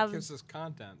 will It have... gives us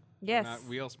content. Yes. We're not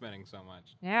wheel spinning so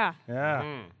much. Yeah. Yeah.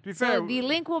 Mhm. To be fair. So the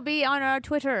link will be on our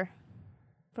Twitter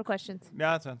for questions.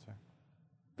 Yeah, that sounds fair.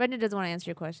 Brendan doesn't want to answer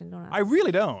your question. Don't ask. I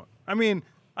really don't. I mean,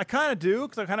 I kind of do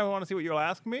because I kind of want to see what you'll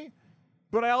ask me,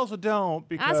 but I also don't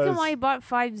because Ask him why he bought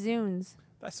 5 Zunes.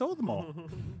 I sold them all.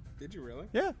 Did you really?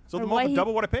 Yeah, sold Or them all why for he-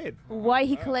 double what I paid Why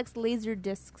he collects laser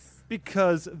discs.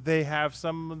 because they have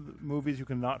some of the movies you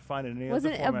cannot find in any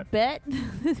Wasn't other it a format. bet?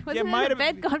 Wasn't might it a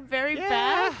have- bet gone very Yeah,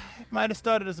 bad? it might have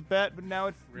started as a bet, but now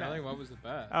it's Really? What was the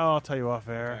bet? Oh, I'll tell you off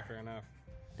Okay, air. fair enough.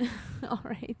 All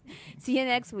right. See you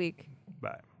next week.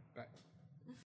 Bye.